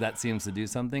cheeks because that seems to do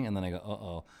something. And then I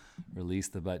go, release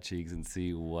the butt cheeks and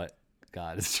see what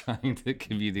God is trying to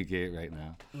communicate right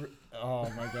now. Oh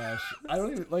my gosh. I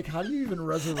don't even, how do you even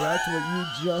resurrect what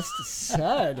you just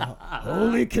said?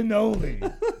 Holy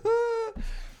cannoli.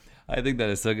 I think that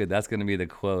is so good. That's going to be the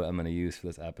quote I'm going to use for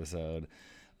this episode.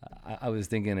 I was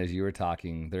thinking as you were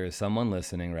talking, there is someone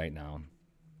listening right now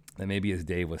that maybe as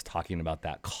Dave was talking about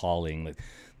that calling,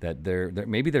 that there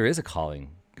maybe there is a calling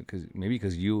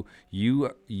because you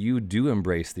do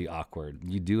embrace the awkward,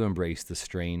 you do embrace the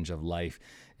strange of life,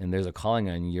 and there's a calling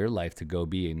on your life to go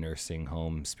be a nursing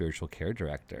home spiritual care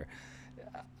director.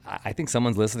 I think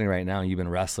someone's listening right now and you've been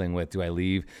wrestling with, do I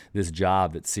leave this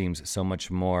job that seems so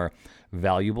much more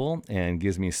valuable and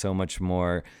gives me so much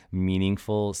more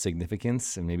meaningful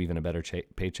significance and maybe even a better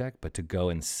paycheck, but to go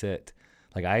and sit.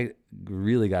 Like I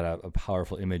really got a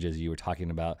powerful image as you were talking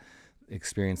about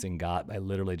experiencing God by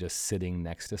literally just sitting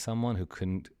next to someone who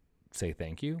couldn't say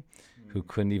thank you, who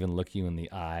couldn't even look you in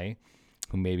the eye,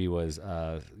 who maybe was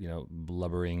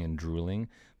blubbering and drooling.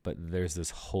 But there's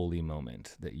this holy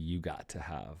moment that you got to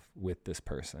have with this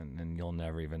person, and you'll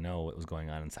never even know what was going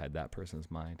on inside that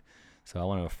person's mind. So I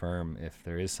want to affirm, if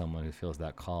there is someone who feels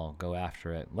that call, go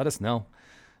after it. Let us know.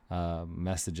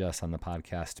 Message us on the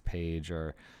podcast page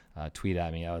or tweet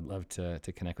at me. I would love to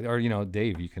connect with you. Or,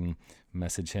 Dave, you can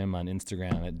message him on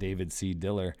Instagram at David C.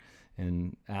 Diller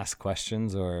and ask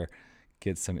questions or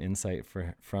get some insight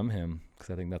from him, because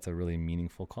I think that's a really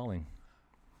meaningful calling.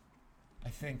 I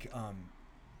think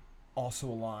also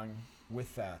along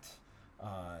with that,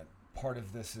 part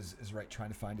of this is right, trying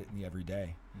to find it in the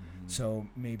everyday. So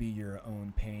maybe your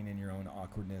own pain and your own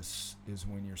awkwardness is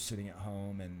when you're sitting at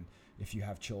home, and if you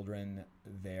have children,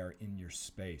 they're in your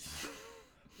space.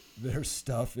 Their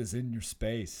stuff is in your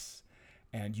space,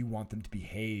 and you want them to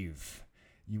behave.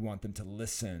 You want them to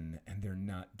listen, and they're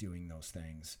not doing those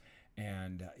things.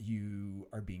 And you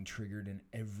are being triggered in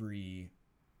every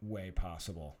way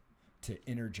possible to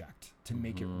interject, to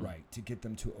make it right, to get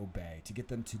them to obey, to get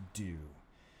them to do,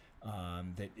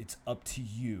 that it's up to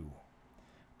you,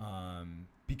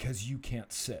 because you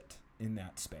can't sit in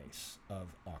that space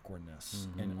of awkwardness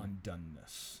and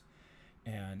undoneness.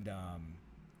 And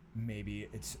maybe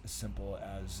it's as simple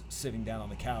as sitting down on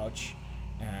the couch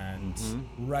and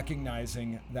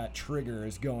recognizing that trigger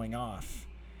is going off.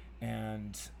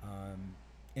 And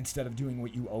instead of doing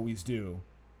what you always do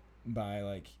by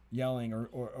like yelling,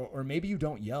 or maybe you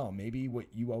don't yell. Maybe what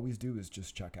you always do is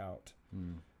just check out.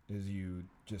 Is you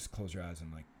just close your eyes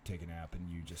and like take a nap, and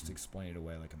you just explain it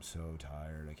away like, I'm so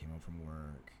tired, I came home from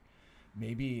work.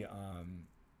 Maybe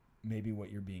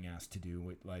what you're being asked to do,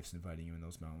 what life's inviting you in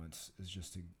those moments, is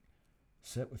just to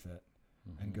sit with it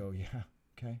and go, yeah,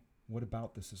 okay, what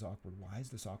about this is awkward? Why is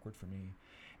this awkward for me?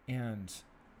 And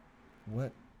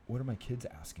what are my kids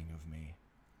asking of me?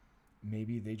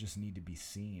 Maybe they just need to be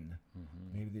seen.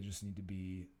 Maybe they just need to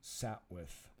be sat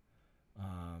with.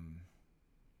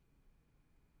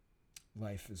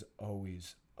 Life is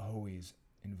always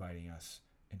inviting us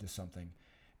into something,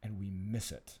 and we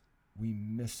miss it. We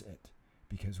miss it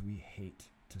because we hate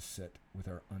to sit with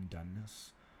our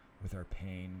undoneness, with our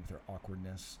pain, with our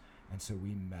awkwardness, and so we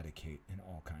medicate in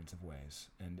all kinds of ways.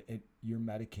 And your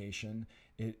medication,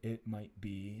 it might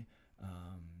be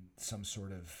some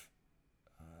sort of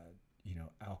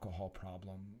alcohol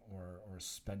problem or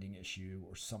spending issue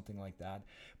or something like that,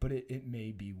 but it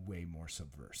may be way more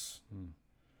subverse.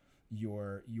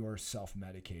 Your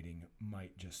self-medicating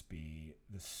might just be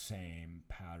the same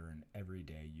pattern every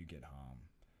day you get home.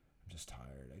 I'm just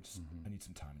tired. I need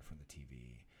some time in front of the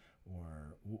TV,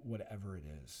 or whatever it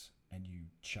is, and you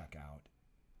check out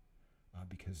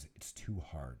because it's too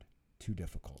hard, too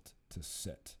difficult to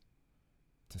sit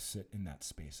in that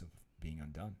space of being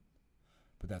undone.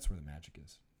 But that's where the magic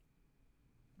is.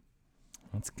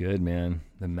 That's good, man.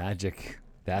 The magic.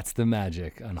 That's the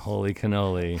magic on Holy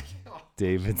Cannoli.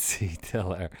 David C.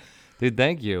 Tiller. Dude,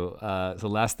 thank you. So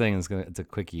last thing it's a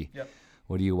quickie. Yep.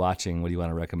 What are you watching? What do you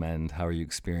want to recommend? How are you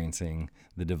experiencing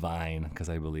the divine? Because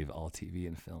I believe all TV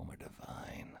and film are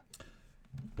divine.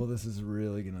 Well, this is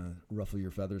really going to ruffle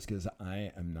your feathers because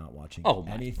I am not watching God.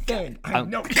 anything.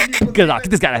 Get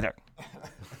this guy out there.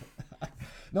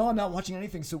 No, I'm not watching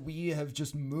anything. So we have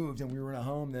just moved, and we were in a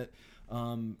home that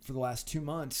for the last 2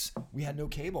 months, we had no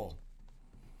cable.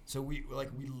 So we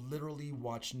literally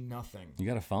watch nothing. You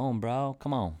got a phone, bro.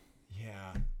 Come on.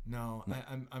 Yeah. No.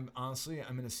 I'm honestly,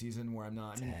 I'm in a season where I'm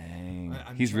not. Dang.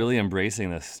 He's really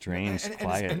embracing this strange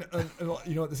quiet. And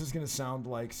you know what? This is going to sound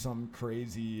like some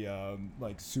crazy,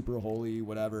 like super holy,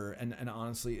 whatever. And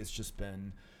honestly, it's just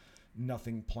been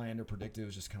nothing planned or predicted. It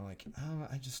was just kind of like,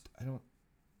 I don't.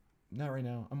 Not right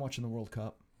now. I'm watching the World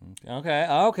Cup.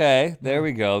 Okay. There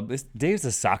we go. Dave's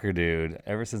a soccer dude.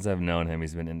 Ever since I've known him,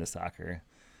 he's been into soccer,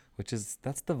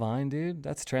 that's divine, dude.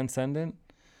 That's transcendent.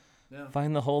 Yeah.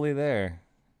 Find the holy there.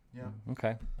 Yeah.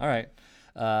 Okay. All right.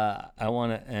 I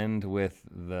want to end with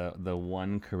the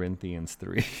 1 Corinthians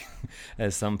 3,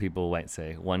 as some people might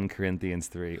say, 1 Corinthians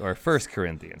 3 or 1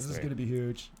 Corinthians 3. This is going to be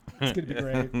huge. It's going to be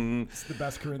great. It's the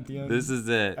best Corinthian. This is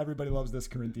it. Everybody loves this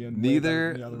Corinthian.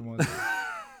 Neither The other ones.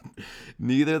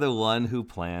 Neither the one who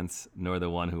plants nor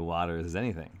the one who waters is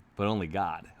anything, but only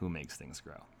God who makes things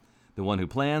grow. The one who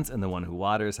plants and the one who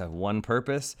waters have one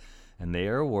purpose, and they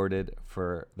are awarded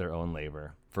for their own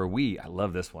labor. For we, I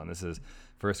love this one. This is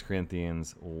 1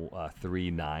 Corinthians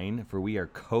 3:9. For we are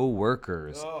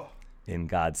co-workers in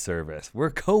God's service. We're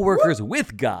co-workers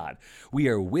with God. We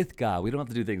are with God. We don't have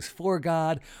to do things for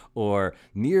God or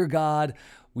near God.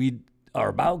 We are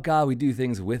about God. We do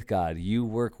things with God. You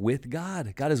work with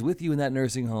God. God is with you in that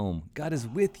nursing home. God is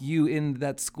with you in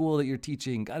that school that you're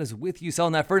teaching. God is with you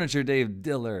selling that furniture, Dave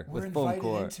Diller, with Foam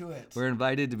Core. We're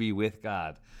invited to be with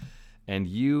God. And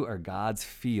you are God's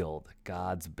field,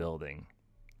 God's building.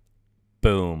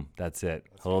 Boom. That's it.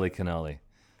 Holy cannoli.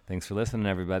 Thanks for listening,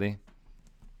 everybody. You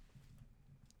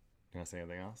want to say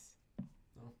anything else?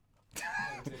 No.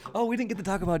 Oh, we didn't get to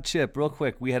talk about Chip. Real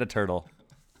quick, we had a turtle.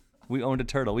 We owned a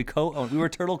turtle. We were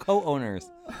turtle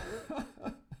co-owners.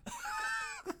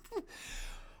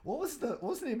 What was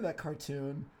the name of that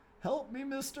cartoon? Help me,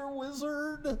 Mr.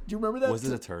 Wizard. Do you remember that? Was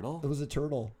it a turtle? It was a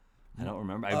turtle. I don't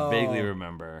remember. I vaguely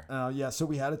remember. Yeah, so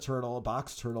we had a turtle, a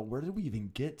box turtle. Where did we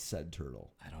even get said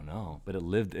turtle? I don't know, but it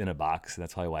lived in a box.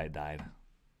 That's probably why it died.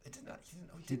 It did not. He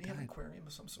didn't have an aquarium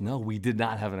of some sort. No, we did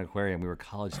not have an aquarium. We were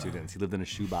college students. He lived in a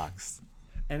shoebox.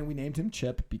 And we named him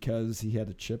Chip because he had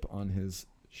a chip on his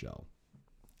shell.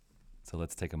 So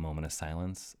let's take a moment of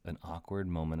silence, an awkward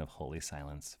moment of holy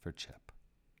silence for Chip.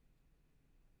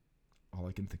 All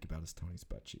I can think about is Tony's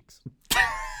butt cheeks.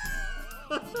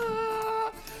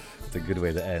 It's a good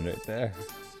way to end right there.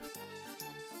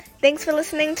 Thanks for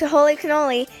listening to Holy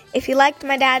Cannoli. If you liked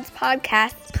my dad's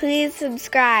podcast, please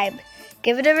subscribe,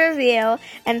 give it a review,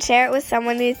 and share it with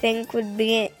someone you think would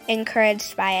be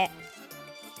encouraged by it.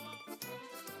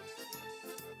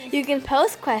 You can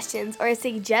post questions or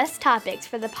suggest topics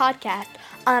for the podcast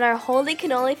on our Holy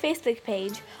Cannoli Facebook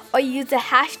page or use the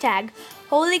hashtag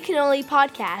Holy Cannoli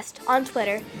Podcast on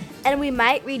Twitter, and we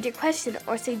might read your question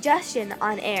or suggestion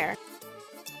on air.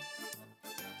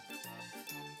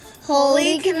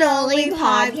 Holy Cannoli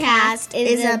Podcast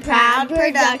is a proud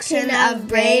production of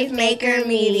Brave Maker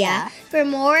Media. For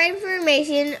more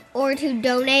information or to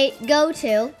donate, go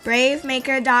to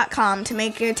bravemaker.com to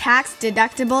make your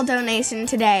tax-deductible donation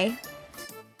today.